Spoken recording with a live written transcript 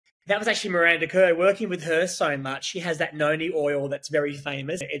That was actually Miranda Kerr. Working with her so much, she has that noni oil that's very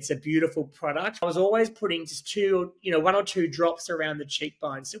famous. It's a beautiful product. I was always putting just one or two drops around the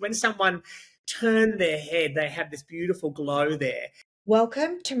cheekbones. So when someone turned their head, they have this beautiful glow there.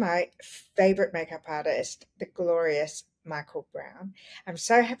 Welcome to my favorite makeup artist, the glorious Michael Brown. I'm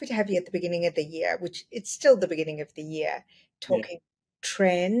so happy to have you at the beginning of the year, which it's still the beginning of the year, talking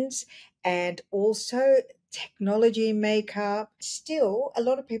trends and also technology makeup. Still, a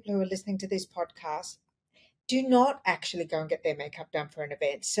lot of people who are listening to this podcast do not actually go and get their makeup done for an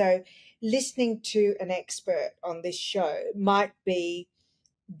event. So listening to an expert on this show might be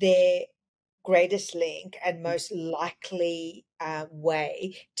their greatest link and most likely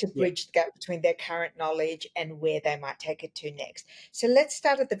way to bridge the gap between their current knowledge and where they might take it to next. So let's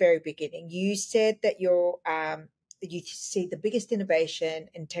start at the very beginning. You said that you see the biggest innovation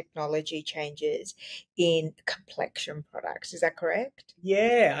in technology changes in complexion products. Is that correct?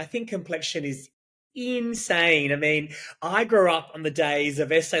 Yeah, I think complexion is insane. I mean, I grew up on the days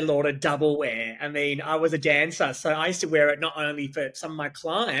of Estee Lauder double wear. I mean, I was a dancer, so I used to wear it not only for some of my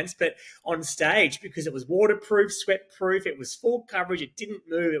clients, but on stage because it was waterproof, sweat-proof, it was full coverage, it didn't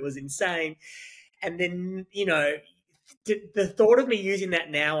move, it was insane. And then, the thought of me using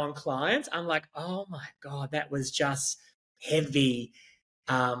that now on clients, I'm like, oh my God, that was just heavy,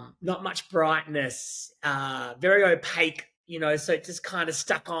 not much brightness, very opaque, so it just kind of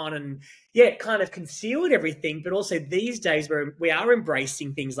stuck on and it kind of concealed everything. But also these days we are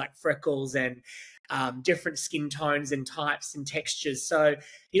embracing things like freckles and different skin tones and types and textures. So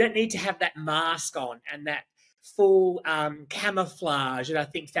you don't need to have that mask on and that full camouflage that I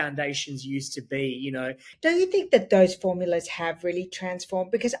think foundations used to be, Don't you think that those formulas have really transformed?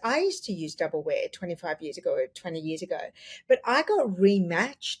 Because I used to use double wear 25 years ago or 20 years ago, but I got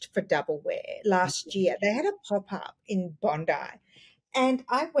rematched for double wear last year. They had a pop-up in Bondi and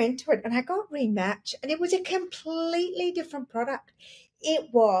I went to it and I got rematched and it was a completely different product. It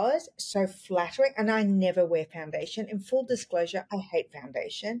was so flattering and I never wear foundation. In full disclosure, I hate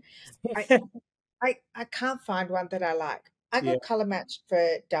foundation. I can't find one that I like. I Yeah. got color matched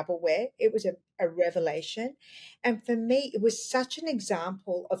for double wear. It was a revelation. And for me, it was such an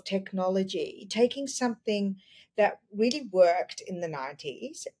example of technology, taking something that really worked in the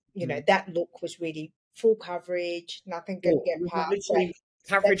 90s. That look was really full coverage, nothing can get past Literally that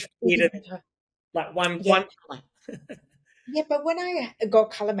coverage needed pretty. like one Yeah. color. Yeah, but when I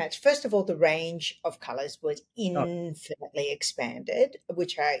got color matched, first of all, the range of colors was Oh, infinitely expanded,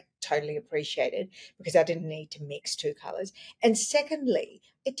 which I totally appreciated because I didn't need to mix two colors. And secondly,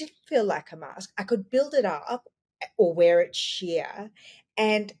 it didn't feel like a mask. I could build it up or wear it sheer.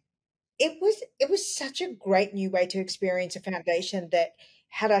 And it was such a great new way to experience a foundation that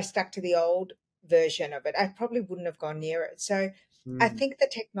had I stuck to the old version of it, I probably wouldn't have gone near it. So I think the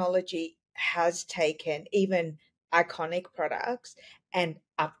technology has taken even iconic products and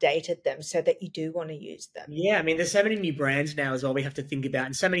updated them so that you do want to use them. Yeah, I mean, there's so many new brands now as well we have to think about,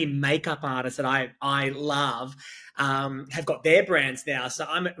 and so many makeup artists that I love have got their brands now. So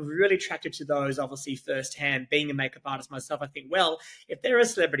I'm really attracted to those, obviously, firsthand. Being a makeup artist myself, I think, well, if they're a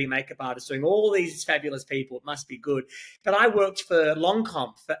celebrity makeup artist doing all these fabulous people, it must be good. But I worked for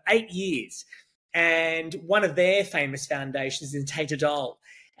Lancome for 8 years, and one of their famous foundations is Tate Doll.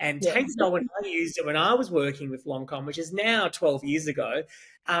 And Yeah. Tate Doll, when I used it when I was working with Lancome, which is now 12 years ago,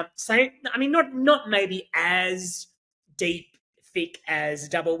 I mean, not maybe as deep, thick as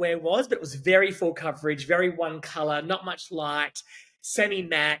double wear was, but it was very full coverage, very one color, not much light, semi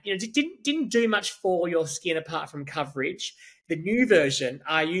matte. Didn't do much for your skin apart from coverage. The new version,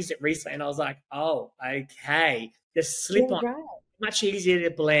 I used it recently, and I was like, oh, okay, the slip You're on, right. much easier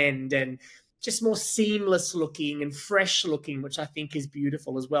to blend and just more seamless looking and fresh looking, which I think is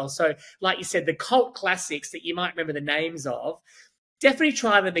beautiful as well. So, like you said, the cult classics that you might remember the names of, definitely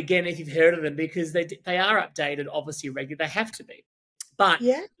try them again if you've heard of them because they are updated, obviously regular. They have to be. But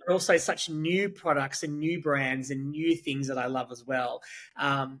Yeah. there are also such new products and new brands and new things that I love as well.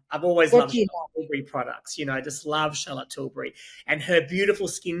 I've always What loved do you Charlotte Tilbury products. I just love Charlotte Tilbury and her beautiful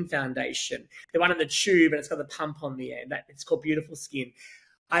skin foundation, the one in the tube and it's got the pump on the end. It's called Beautiful Skin.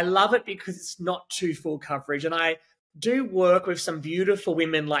 I love it because it's not too full coverage. And I do work with some beautiful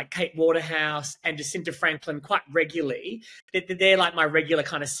women like Kate Waterhouse and Jacinta Franklin quite regularly. They're like my regular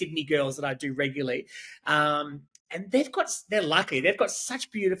kind of Sydney girls that I do regularly. And they're lucky. They've got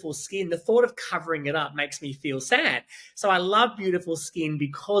such beautiful skin. The thought of covering it up makes me feel sad. So I love beautiful skin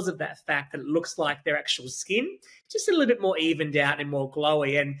because of that fact that it looks like their actual skin, just a little bit more evened out and more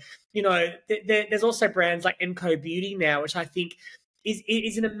glowy. And, there's also brands like Enco Beauty now, which I think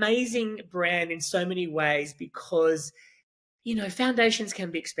is an amazing brand in so many ways because Foundations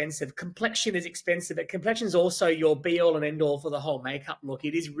can be expensive. Complexion is expensive, but complexion is also your be all and end all for the whole makeup look.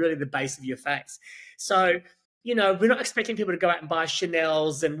 It is really the base of your face. So, we're not expecting people to go out and buy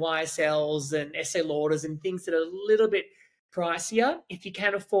Chanel's and YSL's and Estee Lauders and things that are a little bit pricier. If you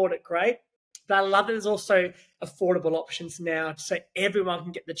can afford it, great. But I love that there's also affordable options now so everyone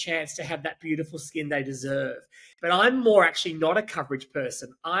can get the chance to have that beautiful skin they deserve. But I'm more actually not a coverage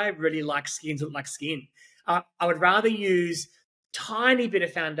person. I really like skin to look like skin. I would rather use tiny bit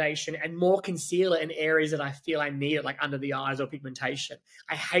of foundation and more concealer in areas that I feel I need it, like under the eyes or pigmentation.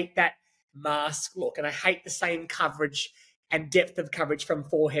 I hate that mask look, and I hate the same coverage and depth of coverage from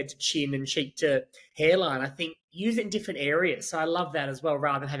forehead to chin and cheek to hairline. I think use it in different areas. So I love that as well,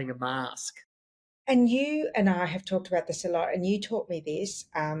 rather than having a mask. And you and I have talked about this a lot, and you taught me this.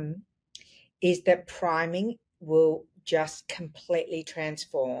 Is that priming will just completely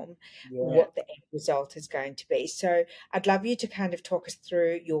transform Yeah. what the end result is going to be. So I'd love you to kind of talk us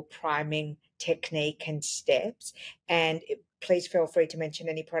through your priming technique and steps. And please feel free to mention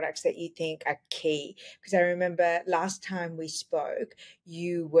any products that you think are key. Because I remember last time we spoke,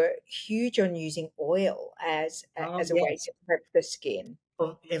 you were huge on using oil Oh, as a way yes. to prep the skin.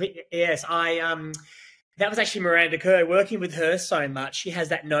 Well, yes, that was actually Miranda Kerr. Working with her so much, she has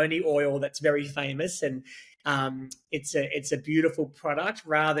that noni oil that's very famous, and it's a beautiful product.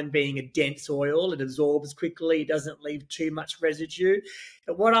 Rather than being a dense oil, it absorbs quickly, it doesn't leave too much residue.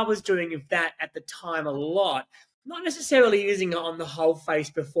 But what I was doing with that at the time a lot, not necessarily using it on the whole face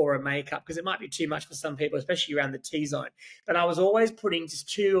before a makeup, because it might be too much for some people, especially around the T-zone. But I was always putting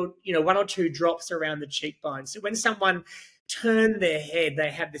just one or two drops around the cheekbones. So when someone turn their head, they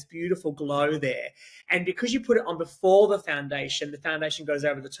have this beautiful glow there. And because you put it on before the foundation goes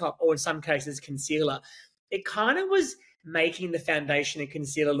over the top, or in some cases, concealer. It kind of was making the foundation and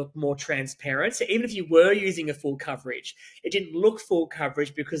concealer look more transparent. So even if you were using a full coverage, it didn't look full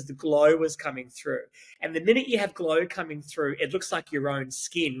coverage because the glow was coming through. And the minute you have glow coming through, it looks like your own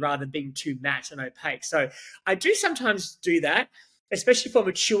skin rather than being too matte and opaque. So I do sometimes do that, especially for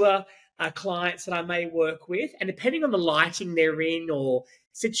mature clients that I may work with. And depending on the lighting they're in or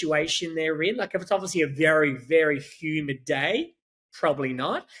situation they're in, like if it's obviously a very, very humid day, probably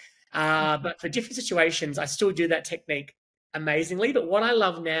not. But for different situations, I still do that technique amazingly. But what I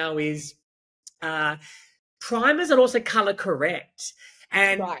love now is uh, primers that also color correct.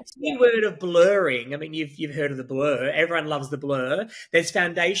 And Right. the word of blurring, I mean, you've heard of the blur. Everyone loves the blur. There's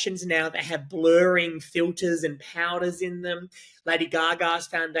foundations now that have blurring filters and powders in them. Lady Gaga's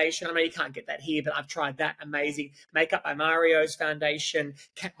foundation, I know you can't get that here, but I've tried that. Amazing. Makeup by Mario's foundation,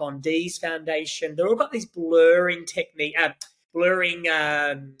 Kat Von D's foundation. They've all got these blurring technique, blurring,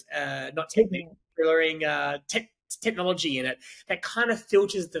 not technique, Mhm. blurring technology in it that kind of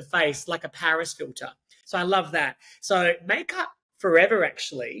filters the face like a Paris filter. So I love that. So makeup forever,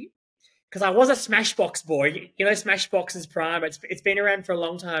 actually, because I was a Smashbox boy. Smashbox's primer. It's been around for a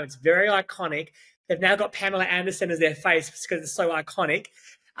long time. It's very iconic. They've now got Pamela Anderson as their face because it's so iconic.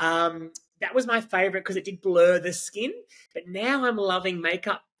 That was my favorite because it did blur the skin. But now I'm loving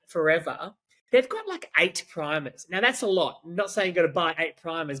Makeup Forever. They've got like 8 primers. Now that's a lot. I'm not saying you've got to buy 8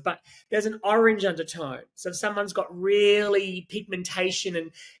 primers, but there's an orange undertone. So if someone's got really pigmentation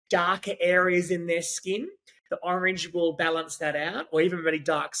and darker areas in their skin, the orange will balance that out, or even really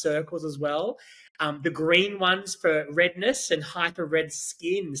dark circles as well. The green ones for redness and hyper red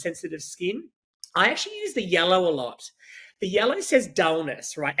skin, sensitive skin. I actually use the yellow a lot. The yellow says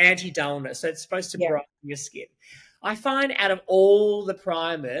dullness, right? Anti-dullness. So it's supposed to Yeah. brighten your skin. I find out of all the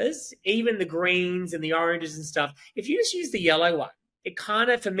primers, even the greens and the oranges and stuff, if you just use the yellow one, it kind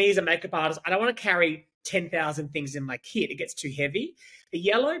of, for me as a makeup artist, I don't want to carry 10,000 things in my kit. It gets too heavy. The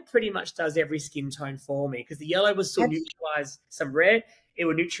yellow pretty much does every skin tone for me because the yellow will still Have neutralize some red. It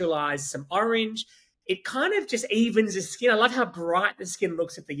will neutralize some orange. It kind of just evens the skin. I love how bright the skin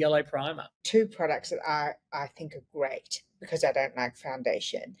looks with the yellow primer. 2 products that I think are great because I don't like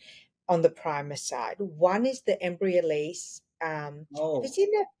foundation on the primer side. One is the Embryolisse. Have you Oh, seen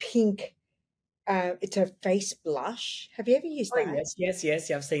that pink? It's a face blush. Have you ever used oh that? yes, yes, yes.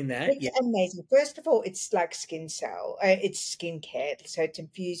 Yeah, I've seen that. It's Yeah, amazing. First of all, it's like skin cell. It's skincare, so it's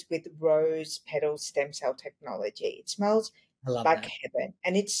infused with rose petal stem cell technology. It smells I love like that. heaven,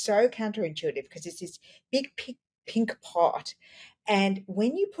 and it's so counterintuitive because it's this big pink pot, and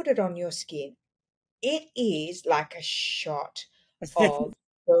when you put it on your skin, it is like a shot of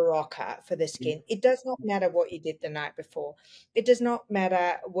Barocca for the Yeah. skin. It does not matter what you did the night before. It does not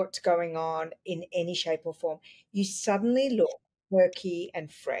matter what's going on in any shape or form. You suddenly look perky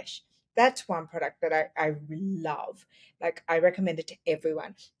and fresh. That's one product that I love. Like I recommend it to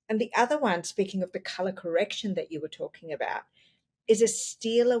everyone. And the other one, speaking of the color correction that you were talking about, is a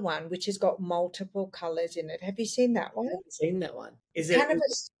Steeler one, which has got multiple colors in it. Have you seen that I one? haven't seen that one. It's Is kind it of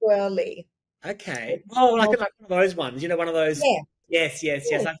a swirly. okay? It's Oh, like mul- one of those ones. You know, one of those. yeah, Yes, yes,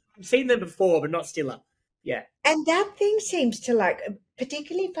 yes. yeah. I've seen them before, but not Stiller. Yeah. And that thing seems to like,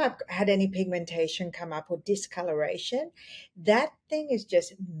 particularly if I've had any pigmentation come up or discoloration, that thing is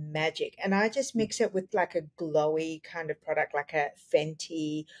just magic. And I just mix it with like a glowy kind of product, like a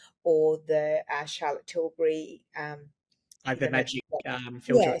Fenty or the Charlotte Tilbury, Like I the don't know if magic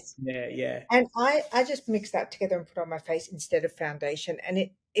filter. yes. Yeah, yeah. And I just mix that together and put on my face instead of foundation.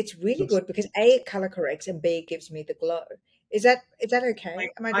 And it's really Looks good because A, it color corrects and B, it gives me the glow. Is that I, okay?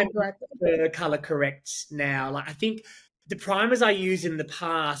 Am I I doing the right thing? prefer color correct now. Like I think the primers I used in the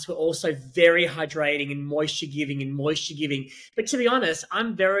past were also very hydrating and moisture giving and moisture giving. But to be honest,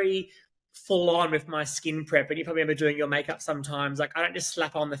 I'm very full on with my skin prep. And you probably remember doing your makeup sometimes. Like I don't just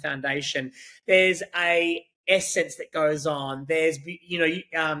slap on the foundation. There's a essence that goes on. There's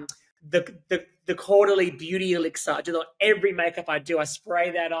the quarterly beauty elixir. I do that every makeup I do. I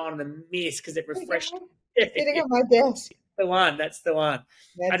spray that on the mist because it There you refreshes. go. Sitting on my desk. The one. That's the one. I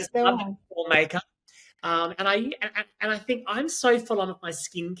That's just the love that one. for makeup. And I think I'm so full on with my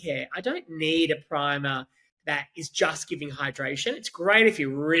skincare. I don't need a primer that is just giving hydration. It's great if you're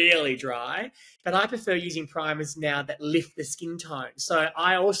really dry, but I prefer using primers now that lift the skin tone. So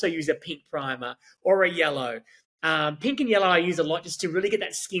I also use a pink primer or a yellow. Pink and yellow I use a lot just to really get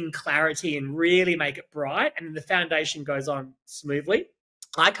that skin clarity and really make it bright, and then the foundation goes on smoothly.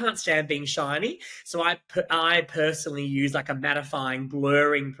 I can't stand being shiny, so I personally use like a mattifying,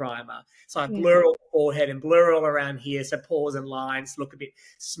 blurring primer. So I Mm. blur all the forehead and blur all around here, so pores and lines look a bit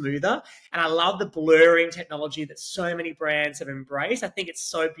smoother. And I love the blurring technology that so many brands have embraced. I think it's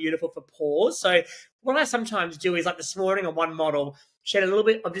so beautiful for pores. So what I sometimes do is, like this morning on one model, she had a little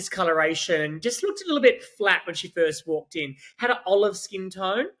bit of discoloration, just looked a little bit flat when she first walked in. Had an olive skin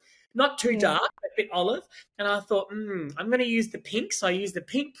tone, not too Yeah. dark, but a bit olive. And I thought, I'm going to use the pink. So I used the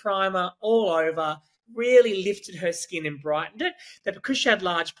pink primer all over, really lifted her skin and brightened it. But because she had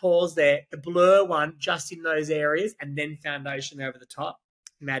large pores there, the blur one just in those areas and then foundation over the top.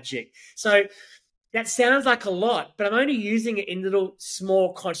 Magic. So that sounds like a lot, but I'm only using it in little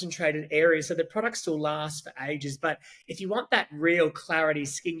small concentrated areas. So the product still lasts for ages. But if you want that real clarity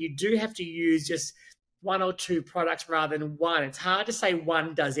skin, you do have to use just one or two products rather than one. It's hard to say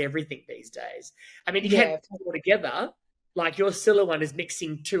one does everything these days. I mean, you can't Yeah. put it all together. Like your Scylla one is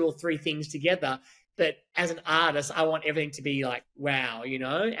mixing two or three things together. But as an artist, I want everything to be like, wow,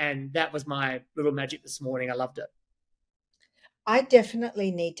 and that was my little magic this morning. I loved it. I definitely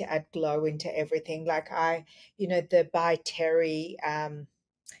need to add glow into everything. Like the by Terry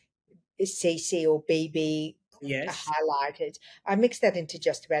CC or BB Yes. highlighted. I mix that into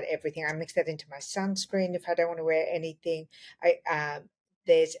just about everything. I mix that into my sunscreen if I don't want to wear anything. I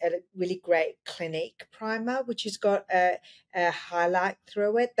There's a really great Clinique primer which has got a highlight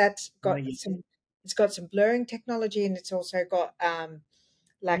through it. That's Oh, got yeah. some. It's got some blurring technology and it's also got You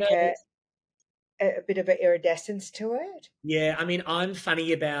like know, a bit of an iridescence to it. yeah, I mean, I'm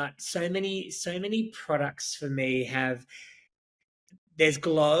funny about so many products for me have there's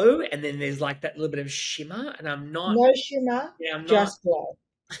glow and then there's like that little bit of shimmer, and No shimmer, I'm not just glow.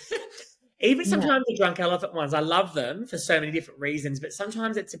 even No. sometimes the drunk elephant ones, I love them for so many different reasons, but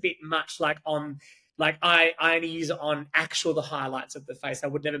sometimes it's a bit much like I only use it on actual the highlights of the face. I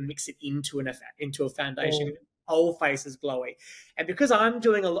would never mix it into a foundation. Oh, Whole face is glowy. And because I'm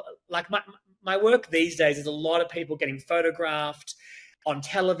doing a lot, like my work these days is a lot of people getting photographed on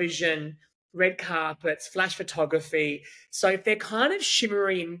television, red carpets, flash photography. So if they're kind of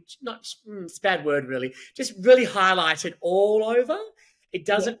shimmery and not, it's a bad word really, just really highlighted all over, it yeah.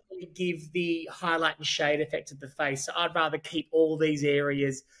 doesn't really give the highlight and shade effect of the face. So I'd rather keep all these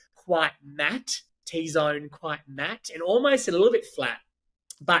areas quite matte, T-zone quite matte, and almost a little bit flat.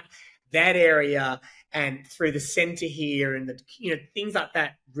 But that area and through the center here and things like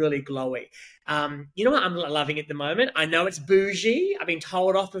that really glowy. You know what I'm loving at the moment? I know it's bougie. I've been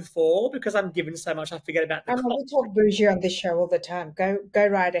told off before because I'm given so much I forget about the I know cost. we talk bougie on this show all the time. Go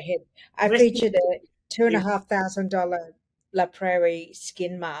right ahead. I Western featured a two and a is half thousand dollar La Prairie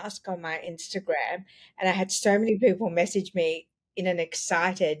skin mask on my Instagram, and I had so many people message me in an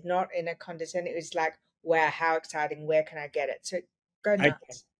excited, not in a condescending. It was like, "Wow, how exciting! Where can I get it?" So go okay.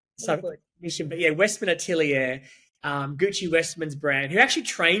 nuts. All So good. mission, but yeah, Westman Atelier, Gucci Westman's brand, who actually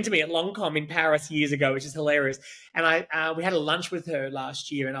trained me at Longcom in Paris years ago, which is hilarious. And we had a lunch with her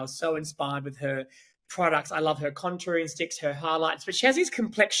last year, and I was so inspired with her products. I love her contouring sticks, her highlights, but she has these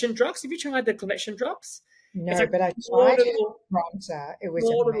complexion drops. Have you tried the complexion drops? It's No, like but I a small tried her little, bronzer. It was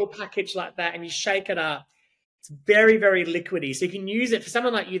small amazing. little package like that, and you shake it up. It's very, very liquidy. So you can use it for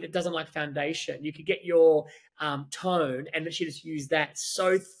someone like you that doesn't like foundation. You could get your tone and literally just use that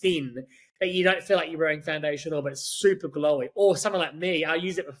so thin that you don't feel like you're wearing foundation at all, but it's super glowy. Or someone like me, I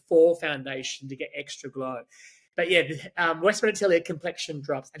use it before foundation to get extra glow. But yeah, West Monticello complexion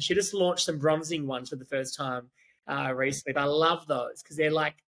drops, and she just launched some bronzing ones for the first time recently. But I love those because they're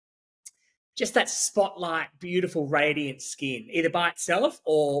like just that spotlight, beautiful, radiant skin, either by itself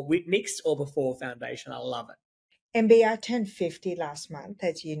or with mixed or before foundation. I love it. MB, I turned 50 last month,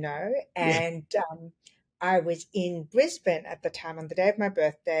 as you know, Yeah. and I was in Brisbane at the time on the day of my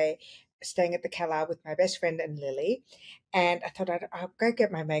birthday, staying at the Kellar with my best friend and Lily. And I thought I'll go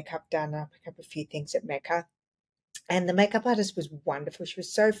get my makeup done. I'll pick up a few things at Mecca. And the makeup artist was wonderful. She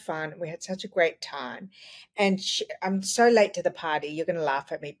was so fun. We had such a great time. And I'm so late to the party. You're going to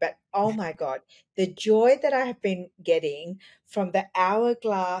laugh at me. But oh my God, the joy that I have been getting from the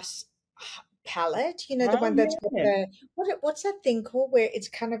hourglass palette, you know, the Oh one that's got yeah. what's that thing called where it's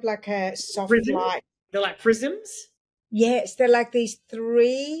kind of like a soft Prisms. light. They're like prisms. Yes, they're like these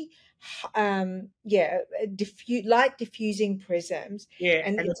three, yeah, light diffusing prisms. Yeah,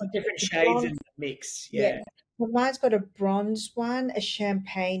 And and there's it's like different a shades in bronze. the mix. Yeah. Yeah. Well, mine's got a bronze one, a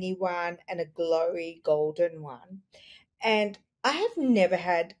champagne one, and a glowy golden one. And I have never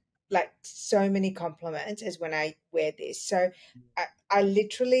had like so many compliments as when I wear this. So I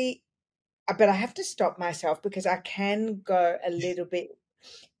literally, but I have to stop myself because I can go a little bit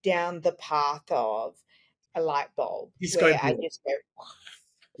down the path of a light bulb Disco where I ball. just go,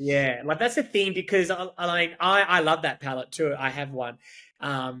 Yeah, like that's the thing because I love that palette too. I have one,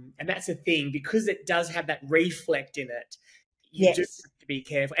 and that's the thing because it does have that reflect in it. You do yes, have to be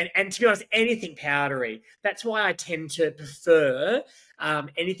careful, and to be honest, anything powdery. That's why I tend to prefer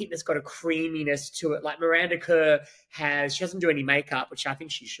anything that's got a creaminess to it. Like Miranda Kerr has, she doesn't do any makeup, which I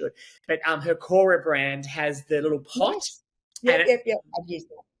think she should, but her Cora brand has the little pot, yes, and yep, yep, yep. I've used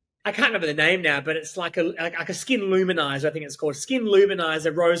that. I can't remember the name now, but it's like a skin luminizer. I think it's called skin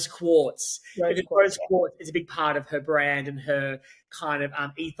luminizer rose quartz Rose because quartz, rose yeah. quartz is a big part of her brand and her kind of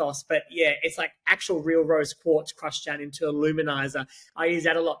ethos. But yeah, it's like actual real rose quartz crushed down into a luminizer. I use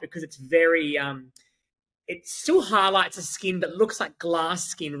that a lot because it's very it still highlights the skin, but looks like glass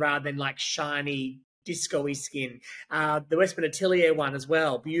skin rather than like shiny disco-y skin. The Westman Atelier one as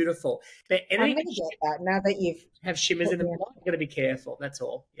well, beautiful. But I'm anything going to get that now that you've have shimmers in put them, me. you've got to be careful. That's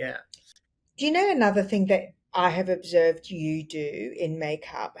all. Yeah. Do you know another thing that I have observed you do in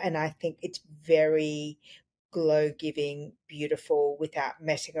makeup, and I think it's very glow giving, beautiful without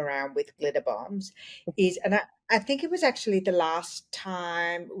messing around with glitter bombs is, and I think it was actually the last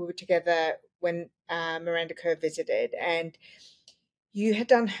time we were together when Miranda Kerr visited, and you had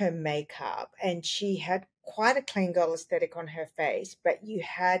done her makeup, and she had quite a clean girl aesthetic on her face, but you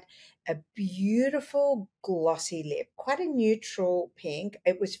had a beautiful glossy lip, quite a neutral pink.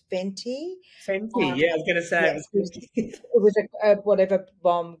 It was Fenty. Fenty, Um, yeah, I was gonna say it yes, was Fenty. it was a whatever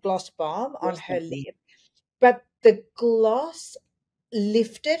bomb, gloss bomb on Yes, her Fenty. lip, but the gloss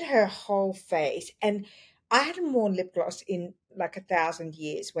lifted her whole face. And I hadn't worn lip gloss in like 1,000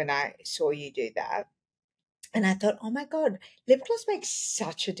 years when I saw you do that. And I thought, oh my God, lip gloss makes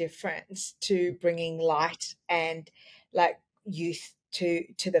such a difference to bringing light and like youth to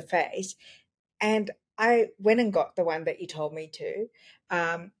the face. And I went and got the one that you told me to.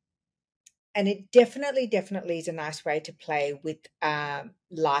 Um, and it definitely is a nice way to play with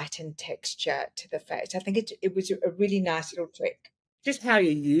light and texture to the face. I think it was a really nice little trick. Just how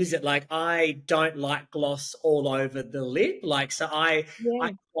you use it. Like I don't like gloss all over the lip. Like so I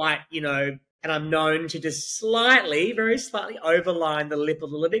Yeah, quite, and I'm known to just slightly, very slightly overline the lip a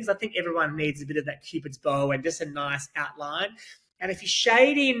little bit because I think everyone needs a bit of that Cupid's bow and just a nice outline. And if you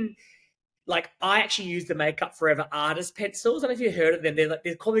shade in like I actually use the Makeup Forever artist pencils. I don't know if you've heard of them.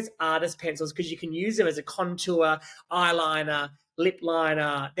 They're called these artist pencils because you can use them as a contour, eyeliner, lip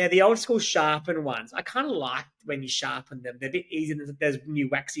liner. They're the old school sharpen ones. I kind of like when you sharpen them. They're a bit easier than those new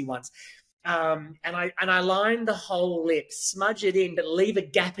waxy ones. And I line the whole lip, smudge it in, but leave a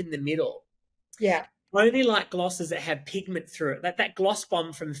gap in the middle. yeah. I only like glosses that have pigment through it. That gloss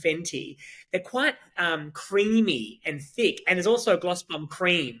bomb from Fenty, they're quite creamy and thick, and there's also a gloss bomb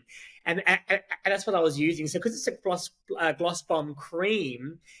cream, and that's what I was using. So because it's a gloss bomb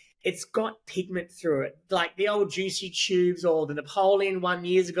cream, it's got pigment through it, like the old Juicy Tubes or the Napoleon one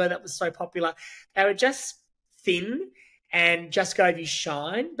years ago that was so popular. They were just thin and just gave you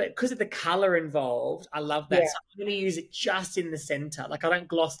shine. But because of the color involved, I love that. Yeah. So I'm going to use it just in the center. Like I don't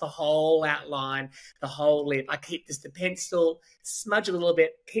gloss the whole outline, the whole lip. I keep just the pencil, smudge a little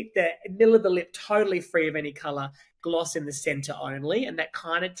bit, keep the middle of the lip totally free of any color, gloss in the center only. And that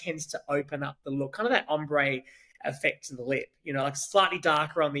kind of tends to open up the look, kind of that ombre effect to the lip, like slightly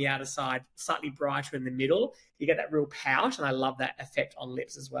darker on the outer side, slightly brighter in the middle. You get that real pout, and I love that effect on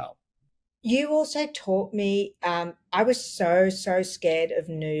lips as well. You also taught me, I was so scared of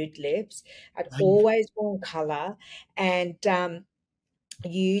nude lips. I'd always worn color, and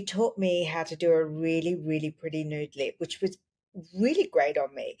you taught me how to do a really pretty nude lip, which was really great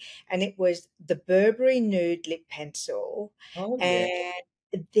on me. And it was the Burberry nude lip pencil. Oh yeah,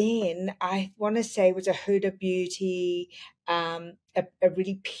 And then I want to say it was a Huda Beauty, a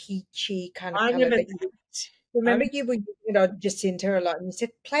really peachy kind of I color remember that that. you I remember remember you were using it on Jacinta a lot, and you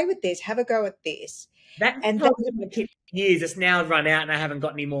said, play with this, have a go at this. that And color that's my kit for years. It's now run out, and I haven't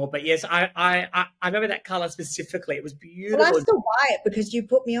got any more. But yes, I remember that color specifically. It was well, I beautiful. still buy it because you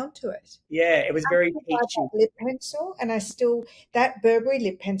put me onto it. Yeah, it was I very still buy peachy. that lip pencil, and I still that Burberry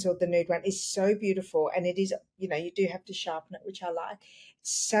lip pencil, the nude one, is so beautiful, and it is, you do have to sharpen it, which I like.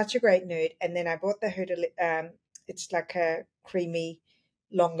 It's such a great nude. And then I bought the Huda lip, it's like a creamy,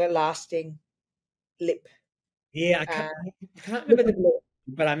 longer lasting lip, Yeah, uh, I can't remember liquid the, lip.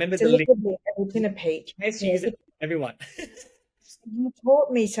 but I remember It's a the lip. liquid lip, and it's in a peach. I used to Yeah, use it for everyone. you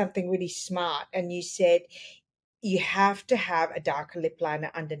taught me something really smart, and you said you have to have a darker lip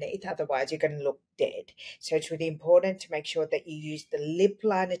liner underneath, otherwise you're going to look dead. So it's really important to make sure that you use the lip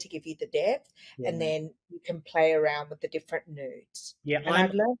liner to give you the depth, and Yeah, then you can play around with the different nudes. yeah. And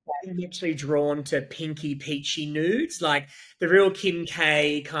I've learned that. I'm actually drawn to pinky peachy nudes, like the real Kim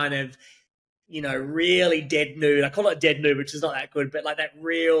K kind of, really dead nude. I call it dead nude, which is not that good, but like that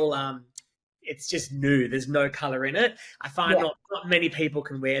real, it's just nude. There's no color in it. I find Yeah, not many people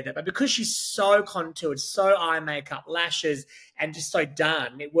can wear that, but because she's so contoured, so eye makeup, lashes, and just so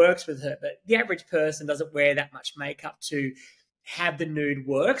done, it works with her. But the average person doesn't wear that much makeup to have the nude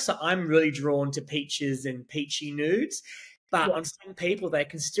work. So I'm really drawn to peaches and peachy nudes. But yeah. on some people, they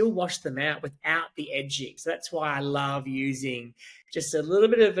can still wash them out without the edging. So that's why I love using just a little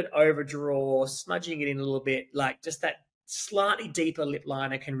bit of an overdraw, smudging it in a little bit, like just that slightly deeper lip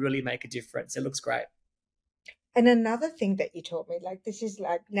liner can really make a difference. It looks great. And another thing that you taught me, like this is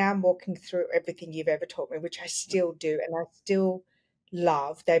like now I'm walking through everything you've ever taught me, which I still do and I still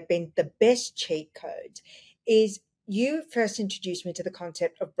love. They've been the best cheat codes. Is you first introduced me to the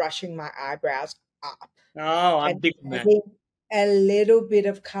concept of brushing my eyebrows up Oh, I'm and big on that. adding a little bit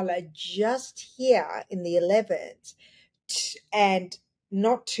of color just here in the 11th, and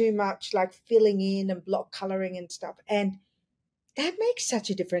not too much like filling in and block coloring and stuff. And that makes such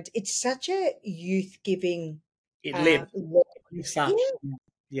a difference. It's such a youth giving It lives. look. It's Yeah. up.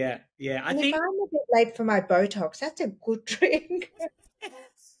 Yeah, yeah. I And if think I'm a bit late for my Botox, that's a good drink.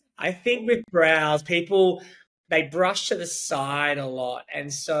 I think with brows, people they brush to the side a lot,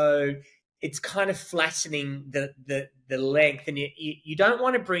 and so it's kind of flattening the length, and you don't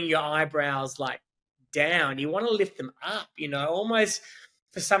want to bring your eyebrows like down. You want to lift them up, almost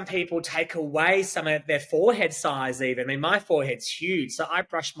for some people take away some of their forehead size even. I mean, my forehead's huge, so I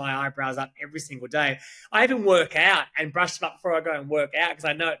brush my eyebrows up every single day. I even work out and brush them up before I go and work out because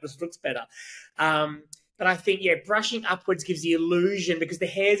I know it just looks better. But I think, yeah, brushing upwards gives the illusion because the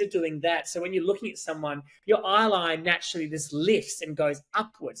hairs are doing that. So when you're looking at someone, your eye line naturally just lifts and goes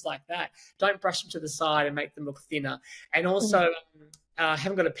upwards like that. Don't brush them to the side and make them look thinner. And also, Mm, I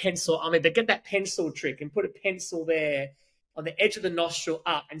haven't got a pencil on me, but get that pencil trick and put a pencil there on the edge of the nostril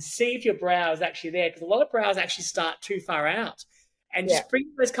up and see if your brow is actually there because a lot of brows actually start too far out. And yeah, just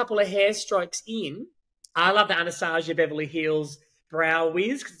bring those couple of hair strokes in. I love the Anastasia Beverly Hills Brow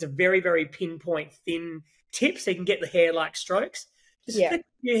Wiz because it's a very pinpoint thin tip so you can get the hair-like strokes. Just yeah. flick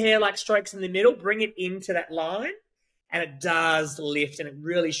your hair-like strokes in the middle, bring it into that line, and it does lift and it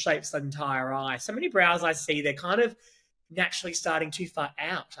really shapes the entire eye. So many brows I see, they're kind of naturally starting too far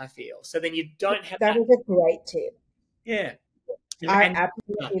out, I feel. So then you don't have That that, is a great tip. yeah. I And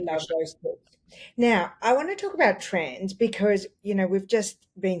absolutely love those tips. Now, I want to talk about trends because, we've just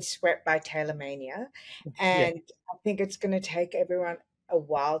been swept by Taylor Mania, yeah, and I think it's going to take everyone a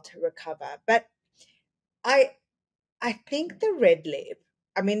while to recover. But I I think the red lip,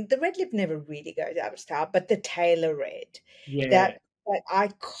 I mean, the red lip never really goes out of style, but the Taylor red, yeah. that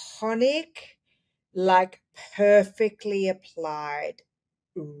iconic, like perfectly applied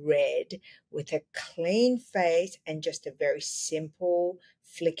red with a clean face and just a very simple,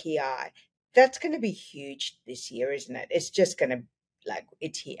 flicky eye. That's going to be huge this year, isn't it? It's just going to, like,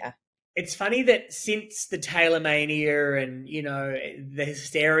 it's here. It's funny that since the Taylor Mania and, the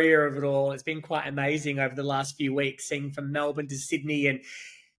hysteria of it all, it's been quite amazing over the last few weeks, seeing from Melbourne to Sydney and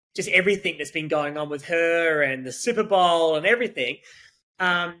just everything that's been going on with her and the Super Bowl and everything.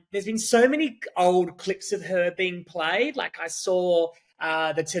 There's been so many old clips of her being played. Like I saw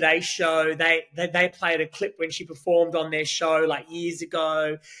the Today Show. They played a clip when she performed on their show like years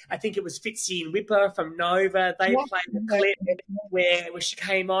ago. I think it was Fitzy and Whipper from Nova. They Yeah, played a clip where she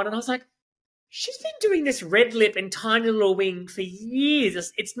came on, and I was like, she's been doing this red lip and tiny little wing for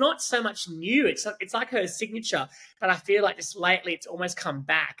years. It's not so much new. It's like her signature, but I feel like just lately it's almost come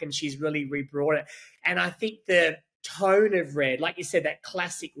back and she's really rebrought it. And I think the tone of red, like you said, that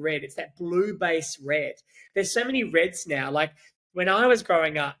classic red, it's that blue base red. There's so many reds now. Like when I was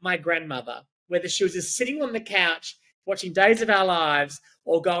growing up, my grandmother, whether she was just sitting on the couch watching Days of Our Lives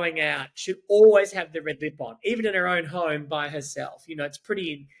or going out, she'd always have the red lip on, even in her own home by herself. It's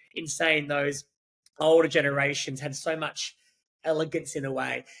pretty insane. Those older generations had so much elegance in a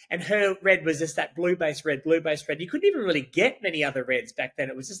way, and her red was just that blue base red. You couldn't even really get many other reds back then.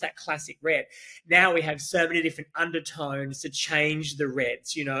 It was just that classic red. Now we have so many different undertones to change the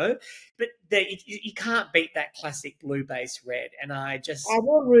reds, but you can't beat that classic blue base red. And I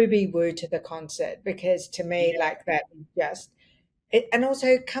wore ruby woo to the concert because to me, yeah, like that, just it, and also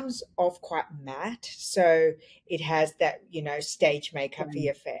it comes off quite matte, so it has that stage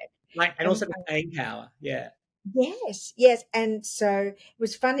makeupy effect. like, and And also the staying power. Yeah. yes, yes, and so it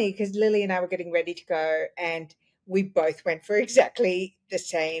was funny because Lily and I were getting ready to go, and we both went for exactly the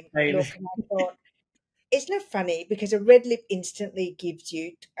same Same. look. And I thought, isn't it funny? Because a red lip instantly gives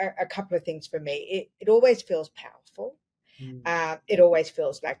you a couple of things for me. It always feels powerful. Mm. It always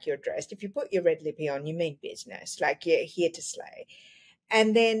feels like you're dressed. If you put your red lippy on, you mean business, like you're here to slay.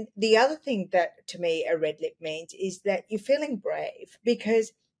 And then the other thing that to me a red lip means is that you're feeling brave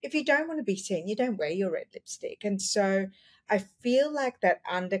because if you don't want to be seen, you don't wear your red lipstick. And so I feel like that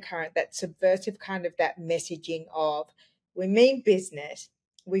undercurrent, that subversive kind of that messaging of we mean business,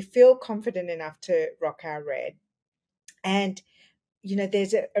 we feel confident enough to rock our red. And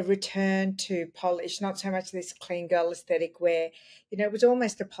there's a return to polish, not so much this clean girl aesthetic where, it was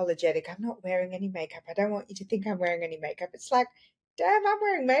almost apologetic. I'm not wearing any makeup. I don't want you to think I'm wearing any makeup. It's like, damn, I'm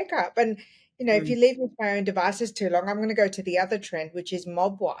wearing makeup. And, if Mm. you leave me with my own devices too long, I'm going to go to the other trend, which is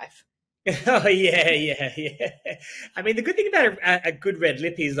mob wife. Oh yeah, yeah, yeah. I mean, the good thing about a good red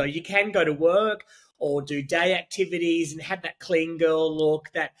lip is though you can go to work or do day activities and have that clean girl look,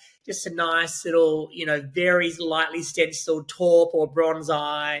 that just a nice little, very lightly stenciled taupe or bronze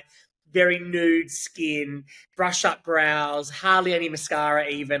eye, very nude skin, brush up brows, hardly any mascara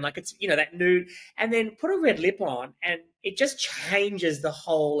even, like it's, that nude, and then put a red lip on and it just changes the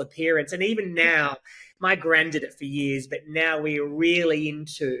whole appearance. And even now, my gran did it for years, but now we're really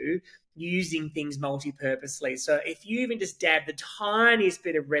into using things multi-purposely. So if you even just dab the tiniest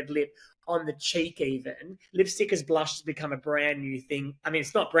bit of red lip on the cheek, even lipstick as blush has become a brand new thing. I mean,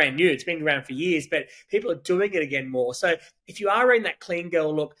 it's not brand new, it's been around for years, but people are doing it again more. So if you are wearing that clean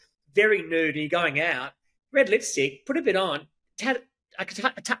girl look, very nude, and you're going out, red lipstick, put a bit on,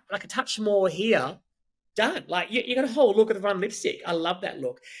 like a touch more here, done. Like you got a whole look at the one lipstick. I love that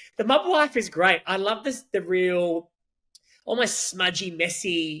look. The Mub Wife is great. I love the real almost smudgy,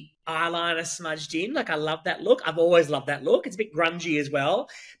 messy eyeliner smudged in. Like I love that look. I've always loved that look. It's a bit grungy as well,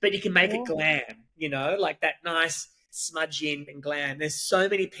 but you can make it Yeah. glam, like that nice smudge in and glam. There's so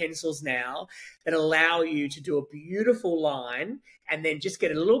many pencils now that allow you to do a beautiful line and then just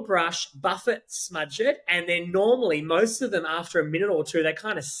get a little brush, buff it, smudge it, and then normally most of them after a minute or two, they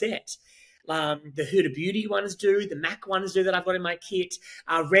kind of set. The Huda Beauty ones do, the MAC ones do that I've got in my kit.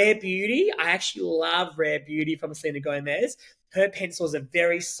 Rare Beauty, I actually love Rare Beauty from Selena Gomez. Her pencils are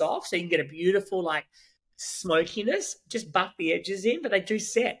very soft, so you can get a beautiful like smokiness. Just buff the edges in, but they do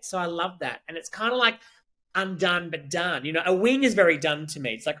set, so I love that. And it's kind of like undone but done. A wing is very done to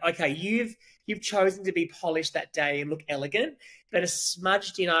me. It's like, okay, you've chosen to be polished that day and look elegant, but a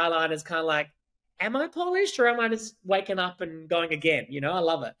smudged in eyeliner is kind of like, am I polished or am I just waking up and going again? I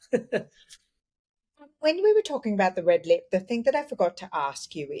love it. When we were talking about the red lip, the thing that I forgot to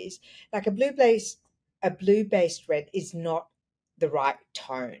ask you is like a blue based red is not the right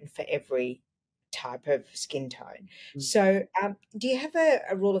tone for every type of skin tone. So, do you have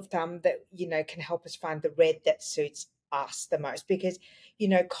a rule of thumb that can help us find the red that suits us the most? Because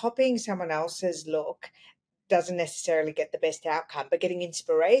copying someone else's look doesn't necessarily get the best outcome, but getting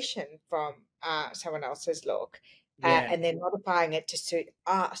inspiration from someone else's look Yeah. and then modifying it to suit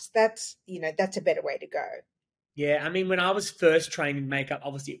us, that's a better way to go. Yeah. I mean, when I was first trained in makeup,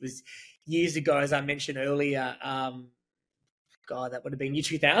 obviously it was years ago, as I mentioned earlier. God, that would have been year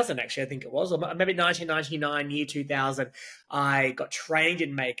 2000, actually, I think it was, or maybe 1999, year 2000. I got trained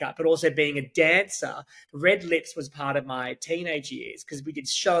in makeup, but also being a dancer, red lips was part of my teenage years because we did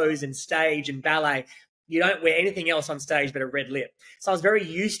shows and stage and ballet. You don't wear anything else on stage but a red lip. So I was very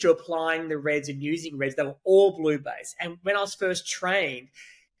used to applying the reds and using reds. They were all blue base. And when I was first trained,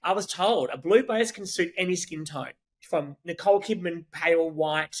 I was told a blue base can suit any skin tone, from Nicole Kidman pale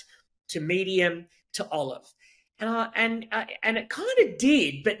white to medium to olive. And it kind of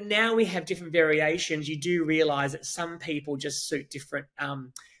did, but now we have different variations. You do realize that some people just suit different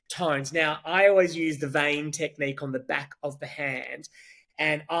tones. Now, I always use the vein technique on the back of the hand,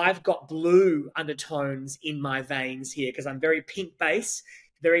 and I've got blue undertones in my veins here because I'm very pink base,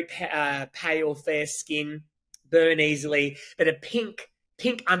 very pale, fair skin, burn easily, but a pink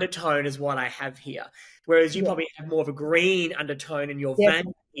undertone is what I have here. Whereas you probably have more of a green undertone in your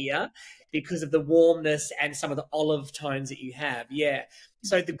vein here because of the warmness and some of the olive tones that you have. Yeah.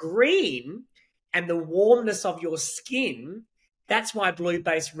 So the green and the warmness of your skin, that's why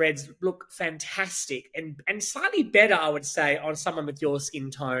blue-based reds look fantastic and slightly better, I would say, on someone with your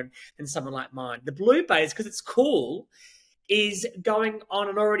skin tone than someone like mine. The blue-based, because it's cool, is going on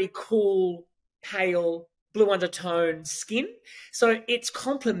an already cool, pale, blue undertone skin. So it's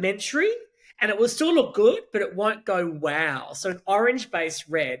complementary and it will still look good, but it won't go wow. So an orange-based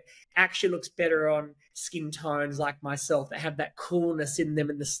red actually looks better on skin tones like myself that have that coolness in them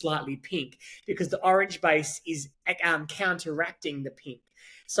and the slightly pink, because the orange base is counteracting the pink.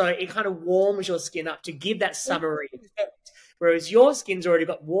 So it kind of warms your skin up to give that summery effect. Whereas your skin's already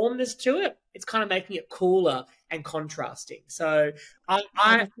got warmness to it, it's kind of making it cooler and contrasting. So I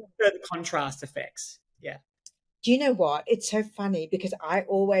prefer the contrast effects. Yeah. Do you know what? It's so funny because I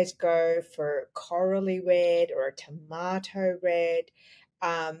always go for corally red or a tomato red.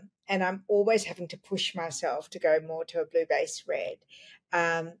 And I'm always having to push myself to go more to a blue base red.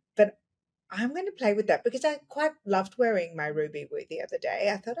 But I'm going to play with that because I quite loved wearing my ruby woo the other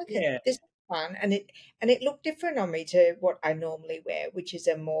day. I thought, okay, Yeah. this is fun, and it looked different on me to what I normally wear, which is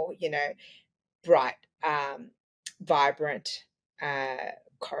a more bright, vibrant,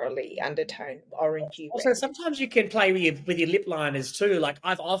 corally undertone, orangey Also, red. sometimes you can play with your lip liners too. Like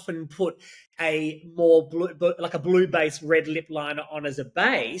I've often put a more like a blue base red lip liner on as a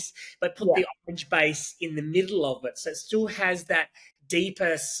base, but put the orange base in the middle of it, so it still has that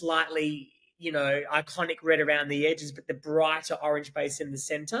deeper, slightly iconic red around the edges, but the brighter orange base in the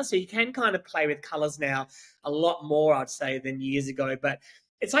center. So you can kind of play with colors now a lot more, I'd say, than years ago. But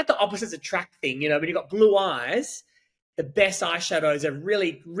it's like the opposites attract thing. When you've got blue eyes, the best eyeshadows are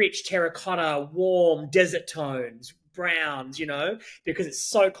really rich terracotta, warm desert tones, browns, because it's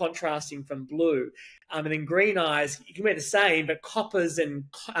so contrasting from blue. And then green eyes, you can wear the same, but coppers and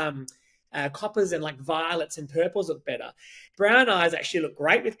like violets and purples look better. Brown eyes actually look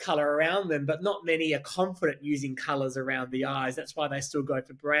great with color around them, but not many are confident using colors around the eyes. That's why they still go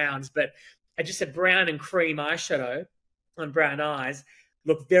for browns. But I just said brown and cream eyeshadow on brown eyes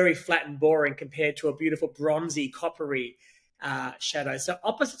look very flat and boring compared to a beautiful bronzy, coppery shadow. So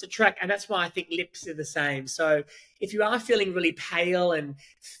opposites attract, and that's why I think lips are the same. So if you are feeling really pale and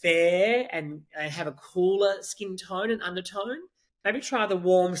fair and have a cooler skin tone and undertone, maybe try the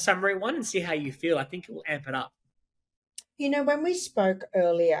warm, summery one and see how you feel. I think it will amp it up. When we spoke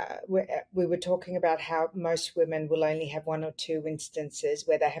earlier, we were talking about how most women will only have one or two instances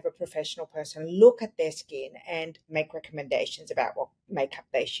where they have a professional person look at their skin and make recommendations about what makeup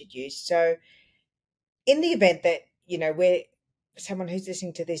they should use. So in the event that, where someone who's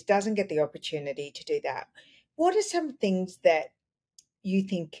listening to this doesn't get the opportunity to do that, what are some things that you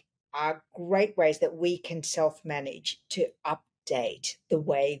think are great ways that we can self-manage to update the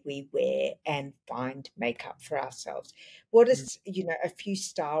way we wear and find makeup for ourselves? What is, a few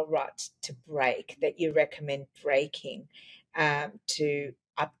style ruts to break that you recommend breaking to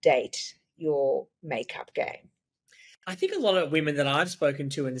update your makeup game? I think a lot of women that I've spoken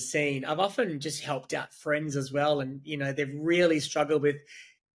to and seen, I've often just helped out friends as well. And, they've really struggled with,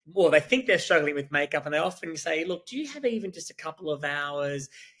 well, they think they're struggling with makeup, and they often say, look, do you have even just a couple of hours,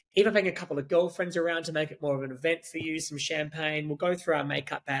 even bring a couple of girlfriends around to make it more of an event for you, some champagne, we'll go through our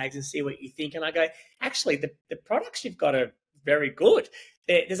makeup bags and see what you think. And I go, actually, the products you've got are very good.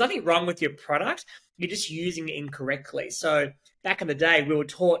 There's nothing wrong with your product. You're just using it incorrectly. So back in the day, we were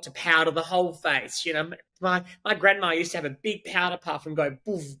taught to powder the whole face. My grandma used to have a big powder puff and go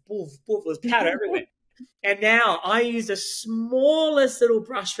boof, boof, boof. There was powder everywhere. And now I use the smallest little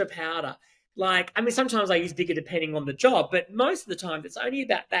brush for powder. Sometimes I use bigger depending on the job, but most of the time it's only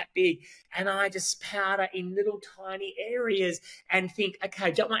about that big. And I just powder in little tiny areas and think,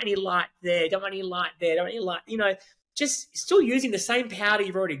 okay, don't want any light there, don't want any light there, don't want any light, just still using the same powder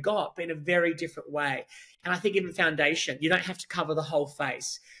you've already got, but in a very different way. And I think even foundation, you don't have to cover the whole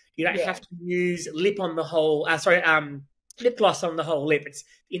face. You don't Yeah. have to use lip on the whole, lip gloss on the whole lip. It's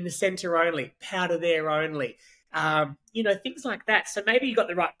in the center only, powder there only. Things like that. So maybe you got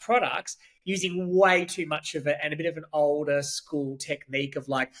the right products using way too much of it and a bit of an older school technique of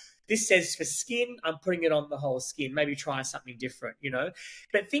like, this says for skin, I'm putting it on the whole skin. Maybe try something different,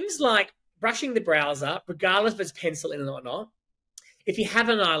 But things like brushing the brows up, regardless if it's pencil in or not, if you have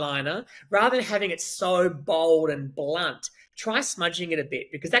an eyeliner, rather than having it so bold and blunt, try smudging it a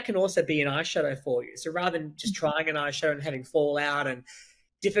bit, because that can also be an eyeshadow for you. So rather than just trying an eyeshadow and having fallout and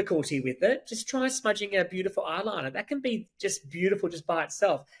difficulty with it, just try smudging a beautiful eyeliner. That can be just beautiful just by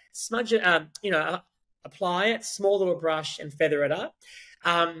itself. Smudge it, apply it, small little brush, and feather it up.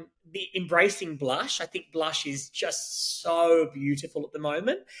 The embracing blush, I think blush is just so beautiful at the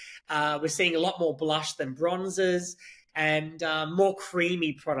moment. We're seeing a lot more blush than bronzers, and more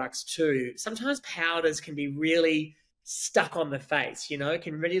creamy products too. Sometimes powders can be really stuck on the face,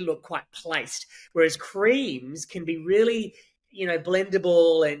 can really look quite placed, whereas creams can be really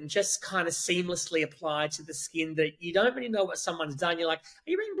blendable and just kind of seamlessly applied to the skin, that you don't really know what someone's done. You're like, are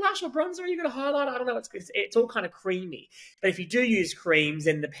you bringing blush or bronzer? Are you going to highlight? I don't know. It's all kind of creamy. But if you do use creams,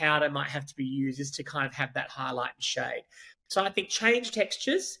 then the powder might have to be used just to kind of have that highlight and shade. So I think change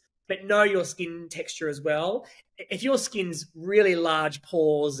textures, but know your skin texture as well. If your skin's really large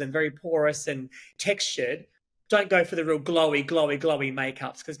pores and very porous and textured, don't go for the real glowy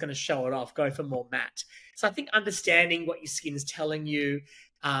makeups, because it's going to show it off. Go for more matte. So I think understanding what your skin's telling you,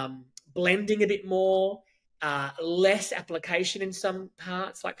 blending a bit more, less application in some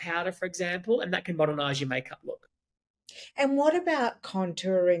parts, like powder, for example, and that can modernize your makeup look. And what about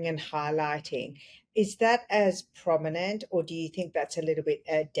contouring and highlighting? Is that as prominent, or do you think that's a little bit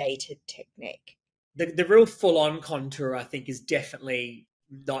a dated technique? The real full-on contour, I think, is definitely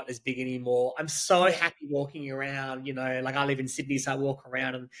not as big anymore. I'm so Yeah. happy walking around, like I live in Sydney, so I walk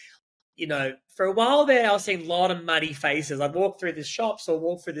around and, for a while there, I was seeing a lot of muddy faces. I'd walk through the shops or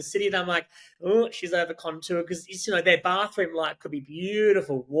walk through the city and I'm like, oh, she's over contour, because, their bathroom light could be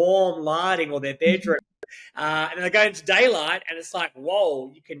beautiful, warm lighting, or their bedroom. And then I go into daylight and it's like,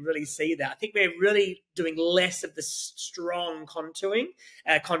 whoa, you can really see that. I think we're really doing less of the strong contouring.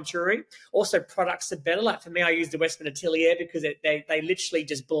 Also, products are better. Like for me, I use the Westman Atelier because they literally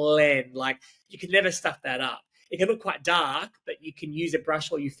just blend. Like you can never stuff that up. It can look quite dark, but you can use a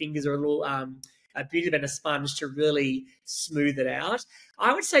brush or your fingers or a little a beauty blender sponge to really smooth it out.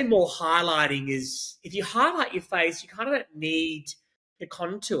 I would say more highlighting is, if you highlight your face, you kind of don't need the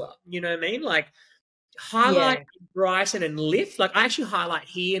contour. You know what I mean? Like, highlight, Yeah. brighten, and lift. Like I actually highlight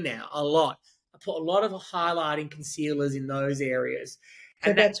here now a lot. I put a lot of highlighting concealers in those areas. So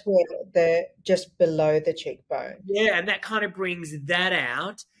And that, that's where the just below the cheekbone. yeah, and that kind of brings that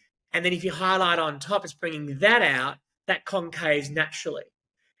out. And then if you highlight on top, it's bringing that out, that concaves naturally.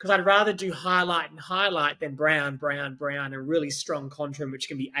 Because I'd rather do highlight and highlight than brown, and really strong contouring, which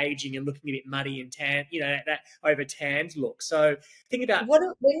can be aging and looking a bit muddy and tan, that over tanned look. So think about, When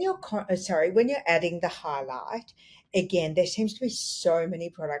you're when you're adding the highlight, again, there seems to be so many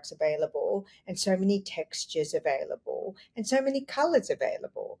products available and so many textures available and so many colors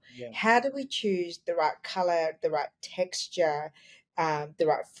available. yeah. How do we choose the right color, the right texture, the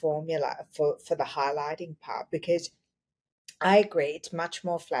right formula for the highlighting part? Because I agree, it's much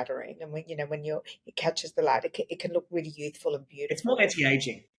more flattering, and when it catches the light, it can look really youthful and It's more beautiful.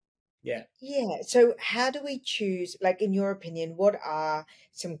 anti-aging. Yeah. Yeah. So how do we choose, like in your opinion, what are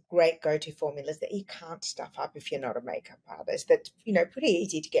some great go-to formulas that you can't stuff up if you're not a makeup artist? That's, pretty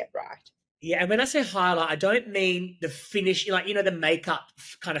easy to get right. Yeah, and when I say highlight, I don't mean the finish, like the makeup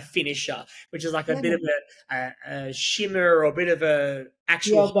kind of finisher, which is like a No, bit no. of a shimmer or a bit of a The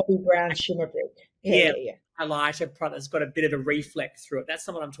actual, old Bobby Brown shimmer brick. Yeah, yeah, yeah, yeah. highlighter product that's got a bit of a reflect through it. That's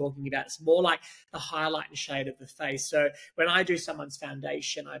not what I'm talking about. It's more like the highlight and shade of the face. So when I do someone's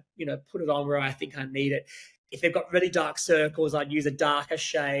foundation, I put it on where I think I need it. If they've got really dark circles, I'd use a darker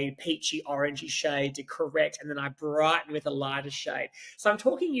shade, peachy, orangey shade to correct, and then I brighten with a lighter shade. So I'm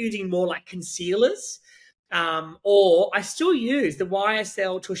talking using more like concealers, or I still use the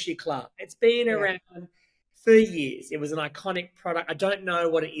YSL Tushy Club. It's been Yeah. around for years. It was an iconic product. I don't know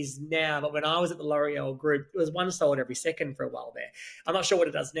what it is now, but when I was at the L'Oreal group, it was one sold every second for a while there. I'm not sure what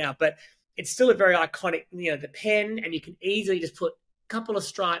it does now, but it's still a very iconic, the pen, and you can easily just put couple of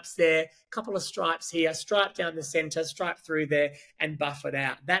stripes there, couple of stripes here, stripe down the center, stripe through there, and buff it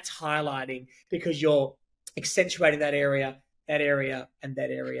out. That's highlighting, because you're accentuating that area, and that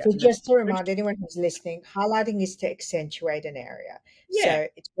area. So And just to remind anyone who's listening, highlighting is to accentuate an area. yeah, So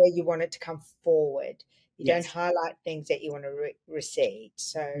it's where you want it to come forward. You don't Yes. highlight things that you want to recede.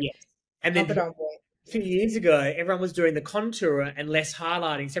 So Yes. And pop it then on where, a few yeah. years ago, everyone was doing the contour and less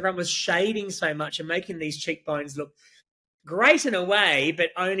highlighting. So everyone was shading so much and making these cheekbones look great in a way, but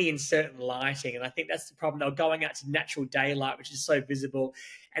only in certain lighting. And I think that's the problem. They were going out to natural daylight, which is so visible.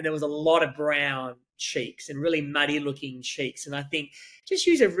 And there was a lot of brown cheeks and really muddy looking cheeks. And I think just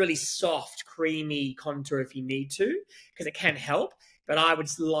use a really soft, creamy contour if you need to, because it can help. But I would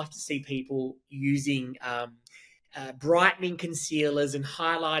like to see people using brightening concealers and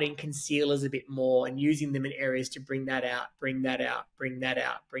highlighting concealers a bit more and using them in areas to bring that out, bring that out, bring that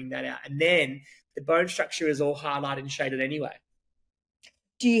out, bring that out. And then the bone structure is all highlighted and shaded anyway.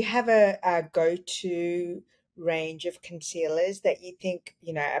 Do you have a go-to range of concealers that you think,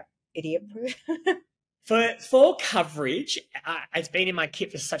 are idiot proof? For coverage, it's been in my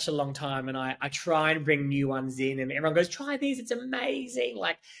kit for such a long time, and I try and bring new ones in, and everyone goes, "Try these, it's amazing!"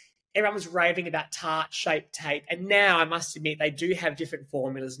 Like everyone was raving about Tarte Shape Tape, and now I must admit they do have different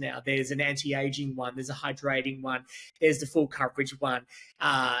formulas now. There's an anti-aging one, there's a hydrating one, there's the full coverage one.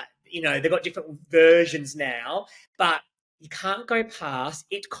 They've got different versions now, but you can't go past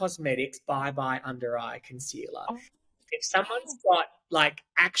It Cosmetics Bye Bye Under Eye Concealer. Oh, If someone's got like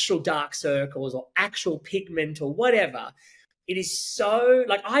actual dark circles or actual pigment or whatever, it is so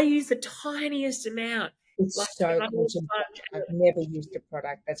like I use the tiniest amount. Like it's so my little concentrated. I've never used a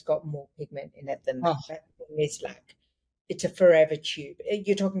product that's got more pigment in it than that. sponge. That thing is like, it's a forever tube.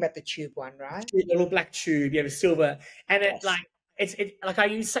 You're talking about the tube one, right? The little black tube, you have a silver, and it Yes. like it's like I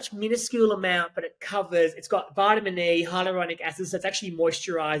use such minuscule amount, but it covers. It's got vitamin E, hyaluronic acid, so it's actually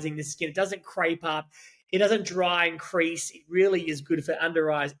moisturizing the skin. It doesn't crepe up, it doesn't dry and crease. It really is good for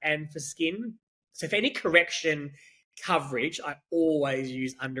under eyes and for skin. So for any correction coverage, I always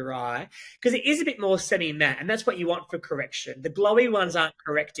use under eye because it is a bit more semi matte, and that's what you want for correction. The glowy ones aren't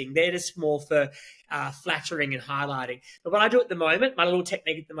correcting; they're just more for flattering and highlighting. But what I do at the moment, my little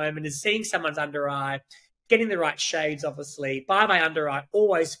technique at the moment is seeing someone's under eye, getting the right shades, obviously. By my under eye,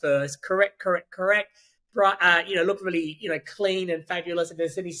 always first. Correct, correct, correct. Bright, look really, clean and fabulous. If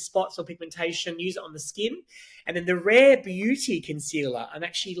there's any spots or pigmentation, use it on the skin. And then the Rare Beauty concealer, I'm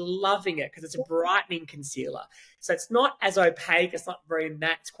actually loving it because it's a brightening concealer. So it's not as opaque, it's not very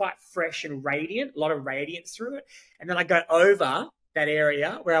matte, it's quite fresh and radiant, a lot of radiance through it. And then I go over that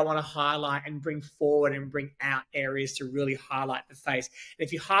area where I want to highlight and bring forward and bring out areas to really highlight the face. And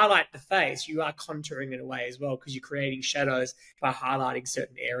if you highlight the face, you are contouring it away as well because you're creating shadows by highlighting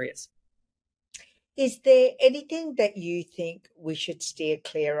certain areas. Is there anything that you think we should steer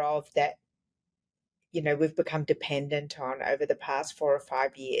clear of that, we've become dependent on over the past 4 or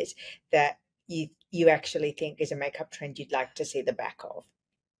 5 years that you actually think is a makeup trend you'd like to see the back of?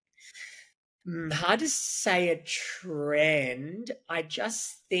 Hard to say a trend. I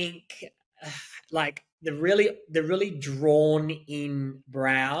just think like the really drawn in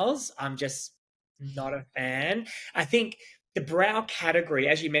brows, I'm just not a fan. I think the brow category,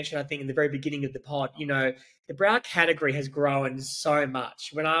 as you mentioned, I think in the very beginning of the pod, the brow category has grown so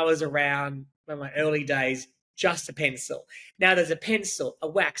much. When I was around in my early days, just a pencil. Now there's a pencil, a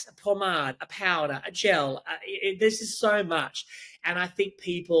wax, a pomade, a powder, a gel. This is so much. And I think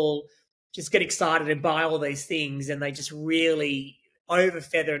people just get excited and buy all these things and they just really over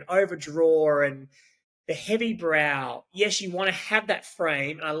feather and overdraw and the heavy brow. Yes, you want to have that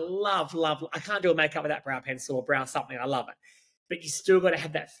frame. I love, I can't do a makeup with that brow pencil or brow something. I love it. But you still got to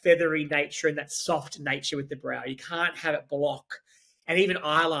have that feathery nature and that soft nature with the brow. You can't have it block. And even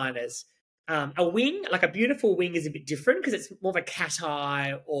eyeliners. A wing, like a beautiful wing, is a bit different because it's more of a cat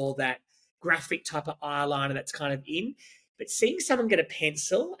eye or that graphic type of eyeliner that's kind of in. But seeing someone get a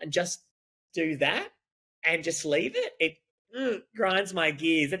pencil and just do that and just leave it, grinds my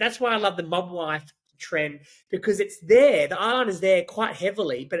gears. And that's why I love the mob wife trend because it's there. The eyeliner's there quite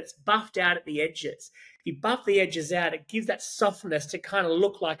heavily, but it's buffed out at the edges. If you buff the edges out, it gives that softness to kind of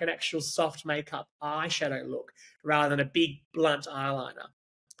look like an actual soft makeup eyeshadow look rather than a big blunt eyeliner.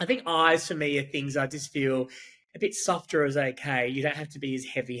 I think eyes for me are things I just feel a bit softer is okay. You don't have to be as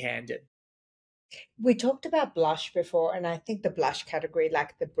heavy-handed. We talked about blush before, and I think the blush category,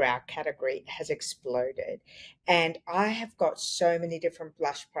 like the brow category, has exploded. And I have got so many different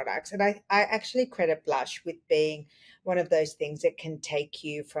blush products. And I actually credit blush with being one of those things that can take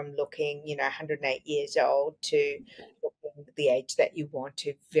you from looking, 108 years old to looking the age that you want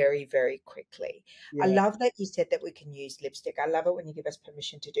to very, very quickly. I Yeah. love that you said that we can use lipstick. I love it when you give us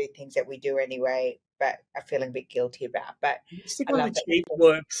permission to do things that we do anyway, but are feeling a bit guilty about. But Lipstick I on the love that cheek you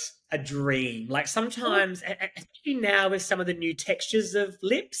works a dream. Like sometimes, especially now with some of the new textures of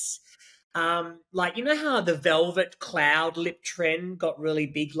lips, Like, you know how the velvet cloud lip trend got really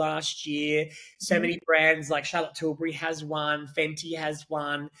big last year? So Mhm. many brands like Charlotte Tilbury has one, Fenty has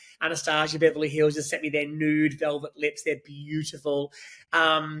one, Anastasia Beverly Hills just sent me their nude velvet lips. They're beautiful.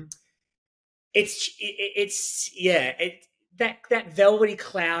 Um, it's yeah, that velvety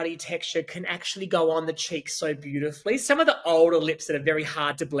cloudy texture can actually go on the cheeks so beautifully. Some of the older lips that are very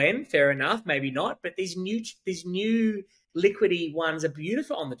hard to blend, fair enough, maybe not, but these new liquidy ones are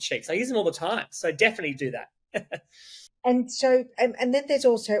beautiful on the cheeks. I use them all the time, so definitely do that. And so, and then there's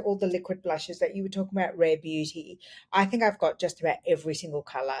also all the liquid blushes that you were talking about, Rare Beauty. I think I've got just about every single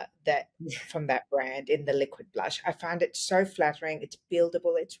color that from that brand in the liquid blush. I find it so flattering. It's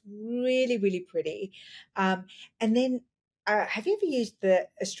buildable. It's really, really pretty. Um, and then, have you ever used the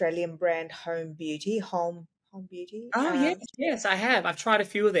Australian brand Home Beauty? Oh yes, yes, I have. I've tried a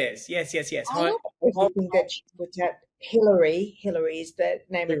few of theirs. Yes, yes, yes. I love everything that she puts out. Hillary is the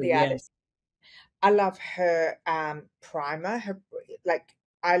name of the Yes. artist. I love her primer. Like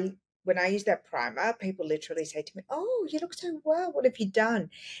I when I use that primer, people literally say to me, "Oh, you look so well. What have you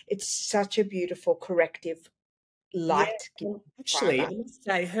done?" It's such a beautiful corrective Yeah, light well, actually, primer. I must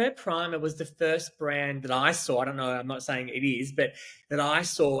say her primer was the first brand that I saw. I don't know, I'm not saying it is, but that I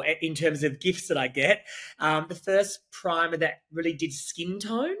saw in terms of gifts that I get. The first primer that really did skin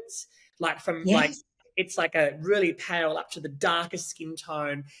tones, like from like Yes, it's like a really pale up to the darkest skin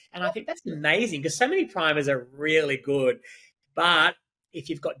tone. And I think that's amazing because so many primers are really good. But if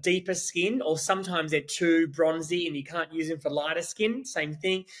you've got deeper skin, or sometimes they're too bronzy and you can't use them for lighter skin, same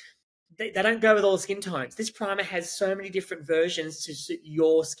thing, they don't go with all skin tones. This primer has so many different versions to suit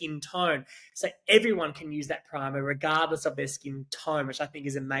your skin tone. So everyone can use that primer regardless of their skin tone, which I think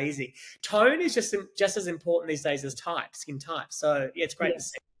is amazing. Tone is just as important these days as skin type. So yeah, it's great to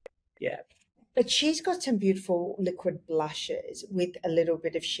see. yes. Yeah. But she's got some beautiful liquid blushes with a little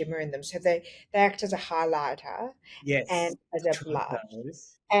bit of shimmer in them. So they act as a highlighter Yes. and as I've a tried blush.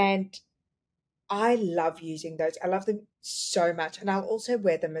 those. And I love using those. I love them so much. And I'll also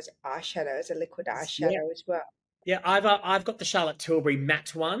wear them as eyeshadow, as a liquid Yeah. eyeshadow as well. Yeah, I've got the Charlotte Tilbury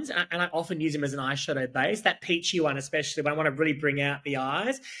matte ones, and I often use them as an eyeshadow base. That peachy one, especially when I want to really bring out the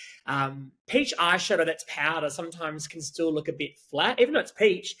eyes. Peach eyeshadow that's powder sometimes can still look a bit flat, even though it's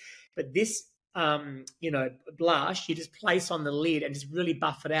peach. But this, blush you just place on the lid and just really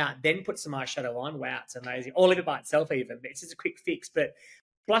buff it out. Then put some eyeshadow on. Wow, it's amazing. Or leave it by itself even. It's just a quick fix. But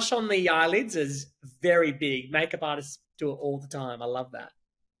blush on the eyelids is very big. Makeup artists do it all the time. I love that.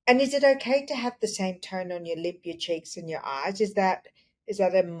 And is it okay to have the same tone on your lip, your cheeks, and your eyes? Is that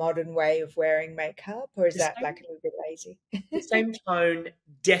a modern way of wearing makeup, or is The that same like a little bit lazy? The same tone,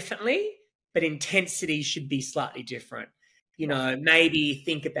 definitely, but intensity should be slightly different. You Right. know, maybe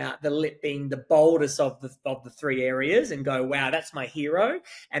think about the lip being the boldest of the three areas and go, wow, that's my hero.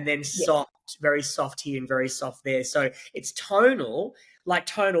 And then Yes. soft, very soft here and very soft there. So it's tonal. Like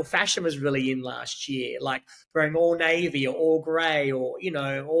tonal fashion was really in last year, like wearing all navy or all grey or,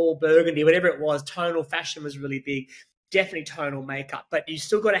 all burgundy, whatever it was. Tonal fashion was really big. Definitely tonal makeup, but you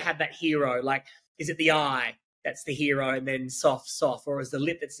still got to have that hero. Like, is it the eye? That's the hero, and then soft, soft, or is the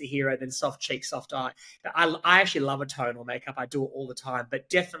lip that's the hero, then soft cheek, soft eye. I actually love a tonal makeup. I do it all the time, but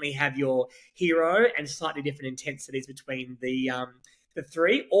definitely have your hero and slightly different intensities between the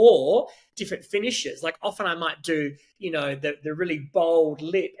three, or different finishes. Like often I might do, the really bold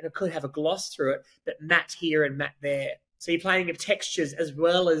lip, and it could have a gloss through it, but matte here and matte there. So you're playing with textures as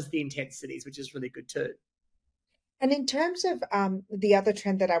well as the intensities, which is really good too. And in terms of the other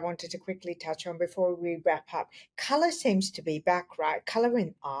trend that I wanted to quickly touch on before we wrap up, color seems to be back, right? Color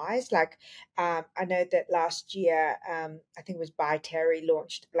in eyes. Like I know that last year, I think it was By Terry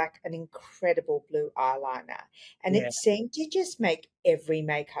launched like an incredible blue eyeliner, and Yeah. it seemed to just make every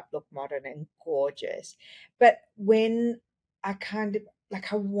makeup look modern and gorgeous. But when I kind of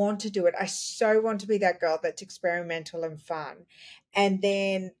like I want to do it, I so want to be that girl that's experimental and fun, and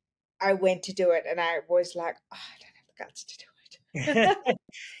then I went to do it, and I was like, oh, I don't have the guts to do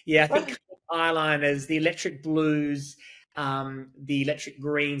Yeah, I think it. eyeliners, the electric blues, the electric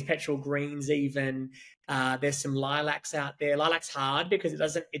greens, petrol greens, even. There's some lilacs out there. Lilac's hard because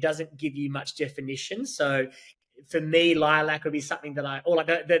it doesn't give you much definition. So for me, lilac would be something that or like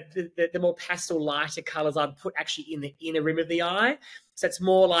the more pastel lighter colors I'd put actually in the inner rim of the eye. So it's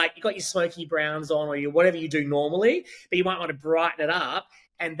more like you got your smoky browns on or your whatever you do normally, but you might want to brighten it up.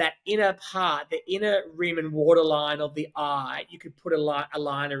 And that inner part, the inner rim and waterline of the eye, you could put a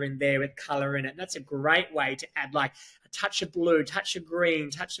liner in there with color in it. And that's a great way to add like a touch of blue, touch of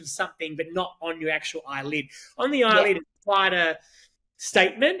green, touch of something, but not on your actual eyelid. On the Yeah. eyelid, it's quite a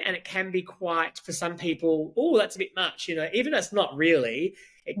statement, and it can be quite, for some people, oh, that's a bit much, even though it's not really.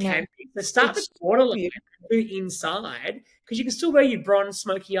 It can No, be. So start with it's so waterline, beautiful. do inside, because you can still wear your bronze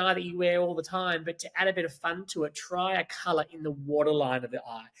smoky eye that you wear all the time, but to add a bit of fun to it, try a color in the waterline of the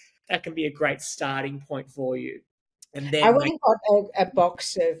eye. That can be a great starting point for you. And I then went make, and got a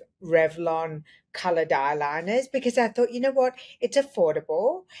box of Revlon colored eyeliners because I thought, you know what, it's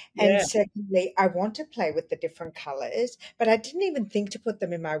affordable. And yeah, secondly, I want to play with the different colors, but I didn't even think to put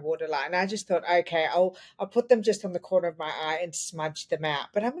them in my waterline. I just thought, okay, I'll put them just on the corner of my eye and smudge them out.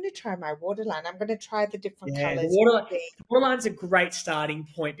 But I'm going to try my waterline. I'm going to try the different yeah, colors and see. the waterline's a great starting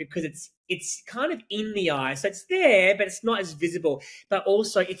point because it's kind of in the eye, so it's there, but it's not as visible. But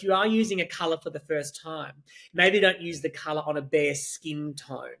also, if you are using a color for the first time, maybe don't use the color on a bare skin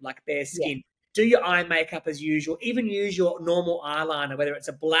tone, like bare Yeah. skin. Do your eye makeup as usual. Even use your normal eyeliner, whether it's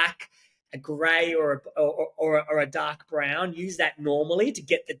a black, a grey, or a dark brown. Use that normally to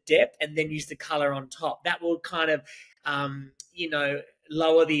get the depth, and then use the color on top. That will kind of, you know,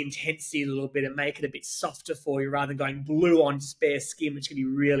 lower the intensity a little bit and make it a bit softer for you rather than going blue on spare skin, which can be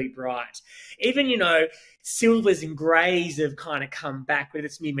really bright. Even, you know, silvers and greys have kind of come back with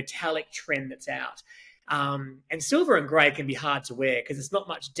this new metallic trend that's out. And silver and grey can be hard to wear because there's not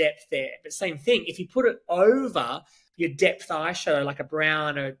much depth there. But same thing, if you put it over your depth eyeshadow, like a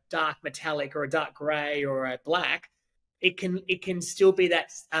brown or dark metallic or a dark grey or a black, it can still be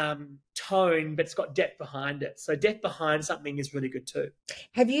that tone, but it's got depth behind it. So depth behind something is really good too.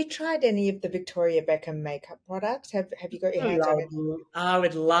 Have you tried any of the Victoria Beckham makeup products? Have you got your hands on it? I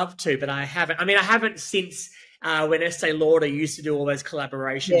would love to, but I haven't. I mean, I haven't since when Estee Lauder used to do all those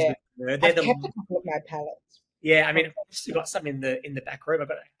collaborations Yeah. with her. They're I've the kept a couple of my palettes yeah. I mean, from I've still got some in the back room. I've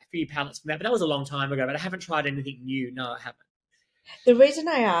got a few palettes from that, but that was a long time ago. But I haven't tried anything new. No, I haven't. The reason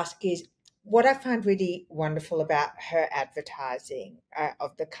I ask is what I find really wonderful about her advertising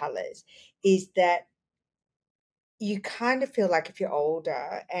of the colors is that you kind of feel like if you're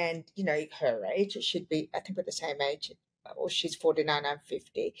older and you know her age, it should be, I think we're the same age, or she's 49, I'm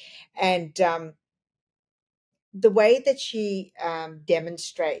 50. And the way that she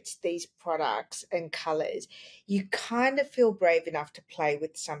demonstrates these products and colors, you kind of feel brave enough to play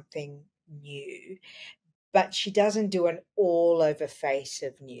with something new, but she doesn't do an all over face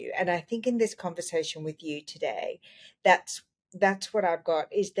of new. And I think in this conversation with you today, that's that's what I've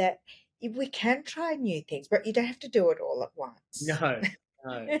got is that we can try new things, but you don't have to do it all at once. No,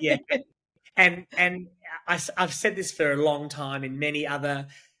 no, yeah. And I've said this for a long time in many other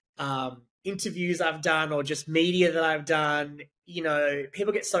interviews I've done or just media that I've done. You know,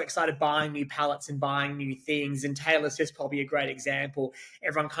 people get so excited buying new palettes and buying new things, and Taylor Swift's probably a great example.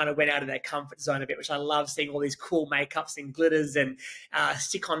 Everyone kind of went out of their comfort zone a bit, which I love seeing all these cool makeups and glitters and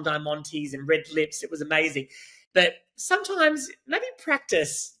stick-on diamantes and red lips. It was amazing. But sometimes maybe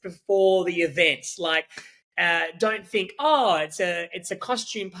practice before the event, like don't think, oh, it's a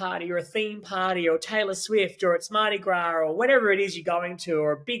costume party or a theme party or Taylor Swift or it's Mardi Gras or whatever it is you're going to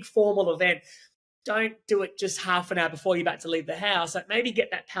or a big formal event. Don't do it just half an hour before you're about to leave the house. Like maybe get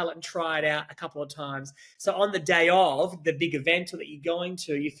that palette and try it out a couple of times. So on the day of the big event that you're going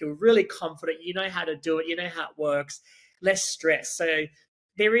to, you feel really confident. You know how to do it. You know how it works. Less stress. So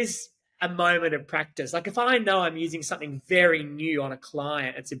there is a moment of practice. Like if I know I'm using something very new on a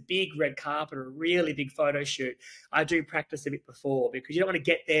client, it's a big red carpet or a really big photo shoot, I do practice a bit before because you don't want to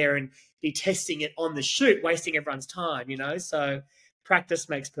get there and be testing it on the shoot, wasting everyone's time, you know? So practice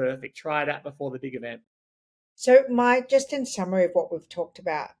makes perfect. Try it out before the big event. So my just in summary of what we've talked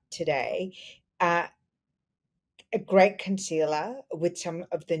about today, uh, a great concealer with some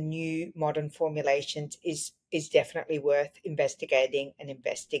of the new modern formulations is definitely worth investigating and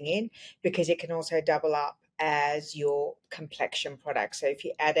investing in because it can also double up as your complexion product. So if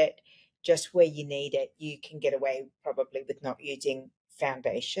you add it just where you need it, you can get away probably with not using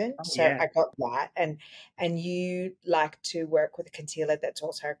foundation. Oh, So yeah. I got that. And you like to work with a concealer that's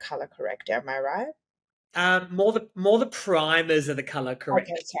also a color corrector, am I right? More the primers are the color Okay,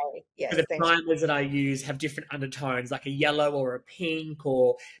 correct. sorry. Yes, The thanks. primers that I use have different undertones, like a yellow or a pink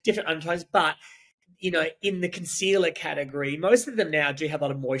or different undertones. But you know, in the concealer category, most of them now do have a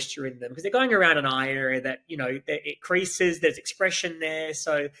lot of moisture in them because they're going around an eye area that, you know, it creases, there's expression there.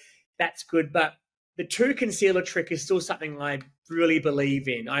 So that's good. But the true concealer trick is still something I really believe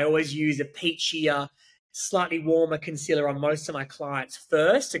in. I always use a peachier, slightly warmer concealer on most of my clients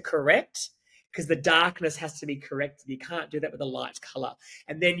first to correct because the darkness has to be corrected. You can't do that with a light color.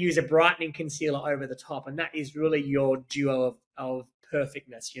 And then use a brightening concealer over the top. And that is really your duo of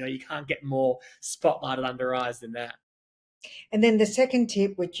perfectness. You know, you can't get more spotlighted under eyes than that. And then the second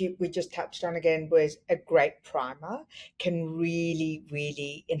tip, which we just touched on again, was a great primer can really,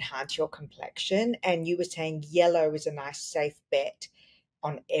 really enhance your complexion. And you were saying yellow is a nice safe bet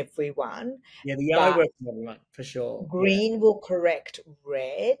on everyone, Yeah, the yellow but works on everyone for sure. Yeah. green will correct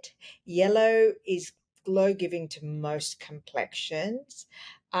red. Yellow is glow giving to most complexions.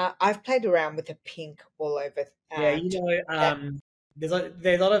 I've played around with a pink all over Yeah, that. there's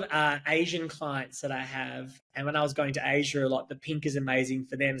a lot of Asian clients that I have, and when I was going to Asia a lot, the pink is amazing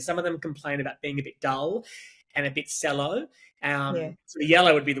for them. Some of them complain about being a bit dull and a bit sallow. Yeah. So the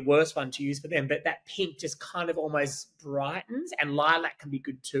yellow would be the worst one to use for them, but that pink just kind of almost brightens, and lilac can be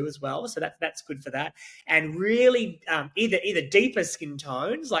good too as well. So that's good for that. And really, either deeper skin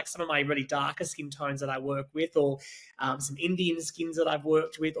tones, like some of my really darker skin tones that I work with, or some Indian skins that I've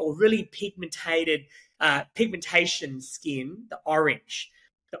worked with, or really pigmentation skin, the orange.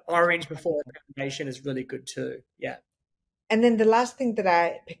 The orange before the foundation is really good too. Yeah. And then the last thing that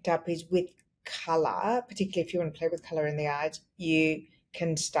I picked up is with color, particularly if you want to play with color in the eyes, you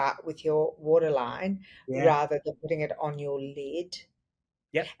can start with your waterline Yeah. rather than putting it on your lid.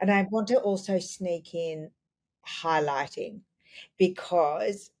 Yep. And I want to also sneak in highlighting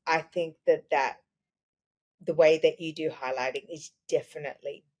because I think that the way that you do highlighting is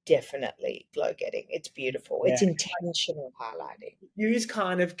definitely glow getting. It's beautiful. Yeah. It's intentional highlighting. Use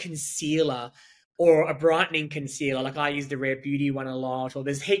kind of concealer or a brightening concealer. Like I use the Rare Beauty one a lot, or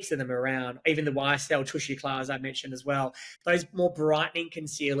there's heaps of them around. Even the YSL Tushy Claws I mentioned as well. Those more brightening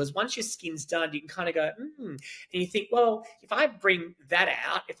concealers. Once your skin's done, you can kind of go, and you think, well, if I bring that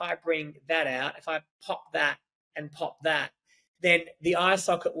out, if I bring that out, if I pop that and pop that, then the eye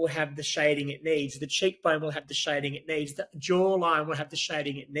socket will have the shading it needs. The cheekbone will have the shading it needs. The jawline will have the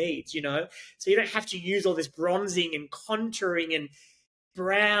shading it needs, you know? So you don't have to use all this bronzing and contouring and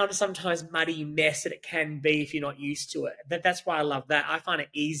brown, sometimes muddy mess that it can be if you're not used to it. That's why I love that. I find it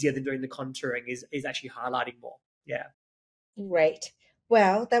easier than doing the contouring is actually highlighting more. Yeah. Great.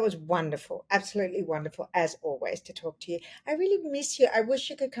 Well, that was wonderful. Absolutely wonderful, as always, to talk to you. I really miss you. I wish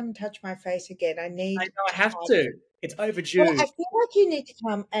you could come and touch my face again. I I need know I to have have. to. It's Well, overdue. I feel like you need to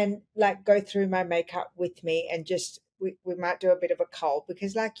come and like go through my makeup with me and just we might do a bit of a cull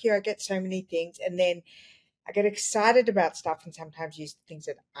because like you, I get so many things and then I get excited about stuff and sometimes use things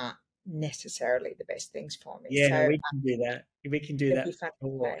that aren't necessarily the best things for me. Yeah, So we can do that. We can do it'd that be for fun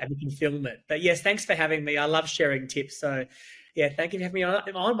sure. to And we can film it. But yes, thanks for having me. I love sharing tips. So yeah, thank you for having me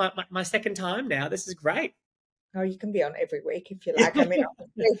on my second time now. This is great. Oh, you can be on every week if you like. I mean,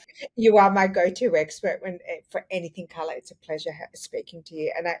 obviously, you are my go-to expert when for anything color. It's a pleasure speaking to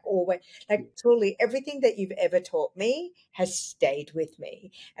you, and I always like truly everything that you've ever taught me has stayed with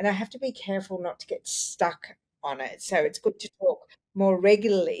me, and I have to be careful not to get stuck on it. So it's good to talk more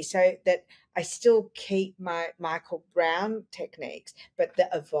regularly so that I still keep my Michael Brown techniques, but the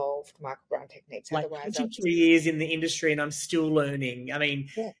evolved Michael Brown techniques. Like Otherwise, I'll 23 years in the industry and I'm still learning. I mean,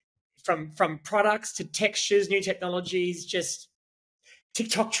 yeah. from products to textures, new technologies, just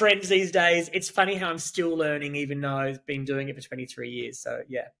TikTok trends these days. It's funny how I'm still learning, even though I've been doing it for 23 years. So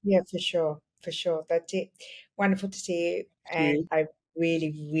yeah. Yeah, for sure. For sure. That's it. Wonderful to see you. And Cheers. I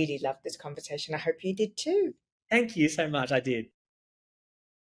really, really loved this conversation. I hope you did too. Thank you so much. I did.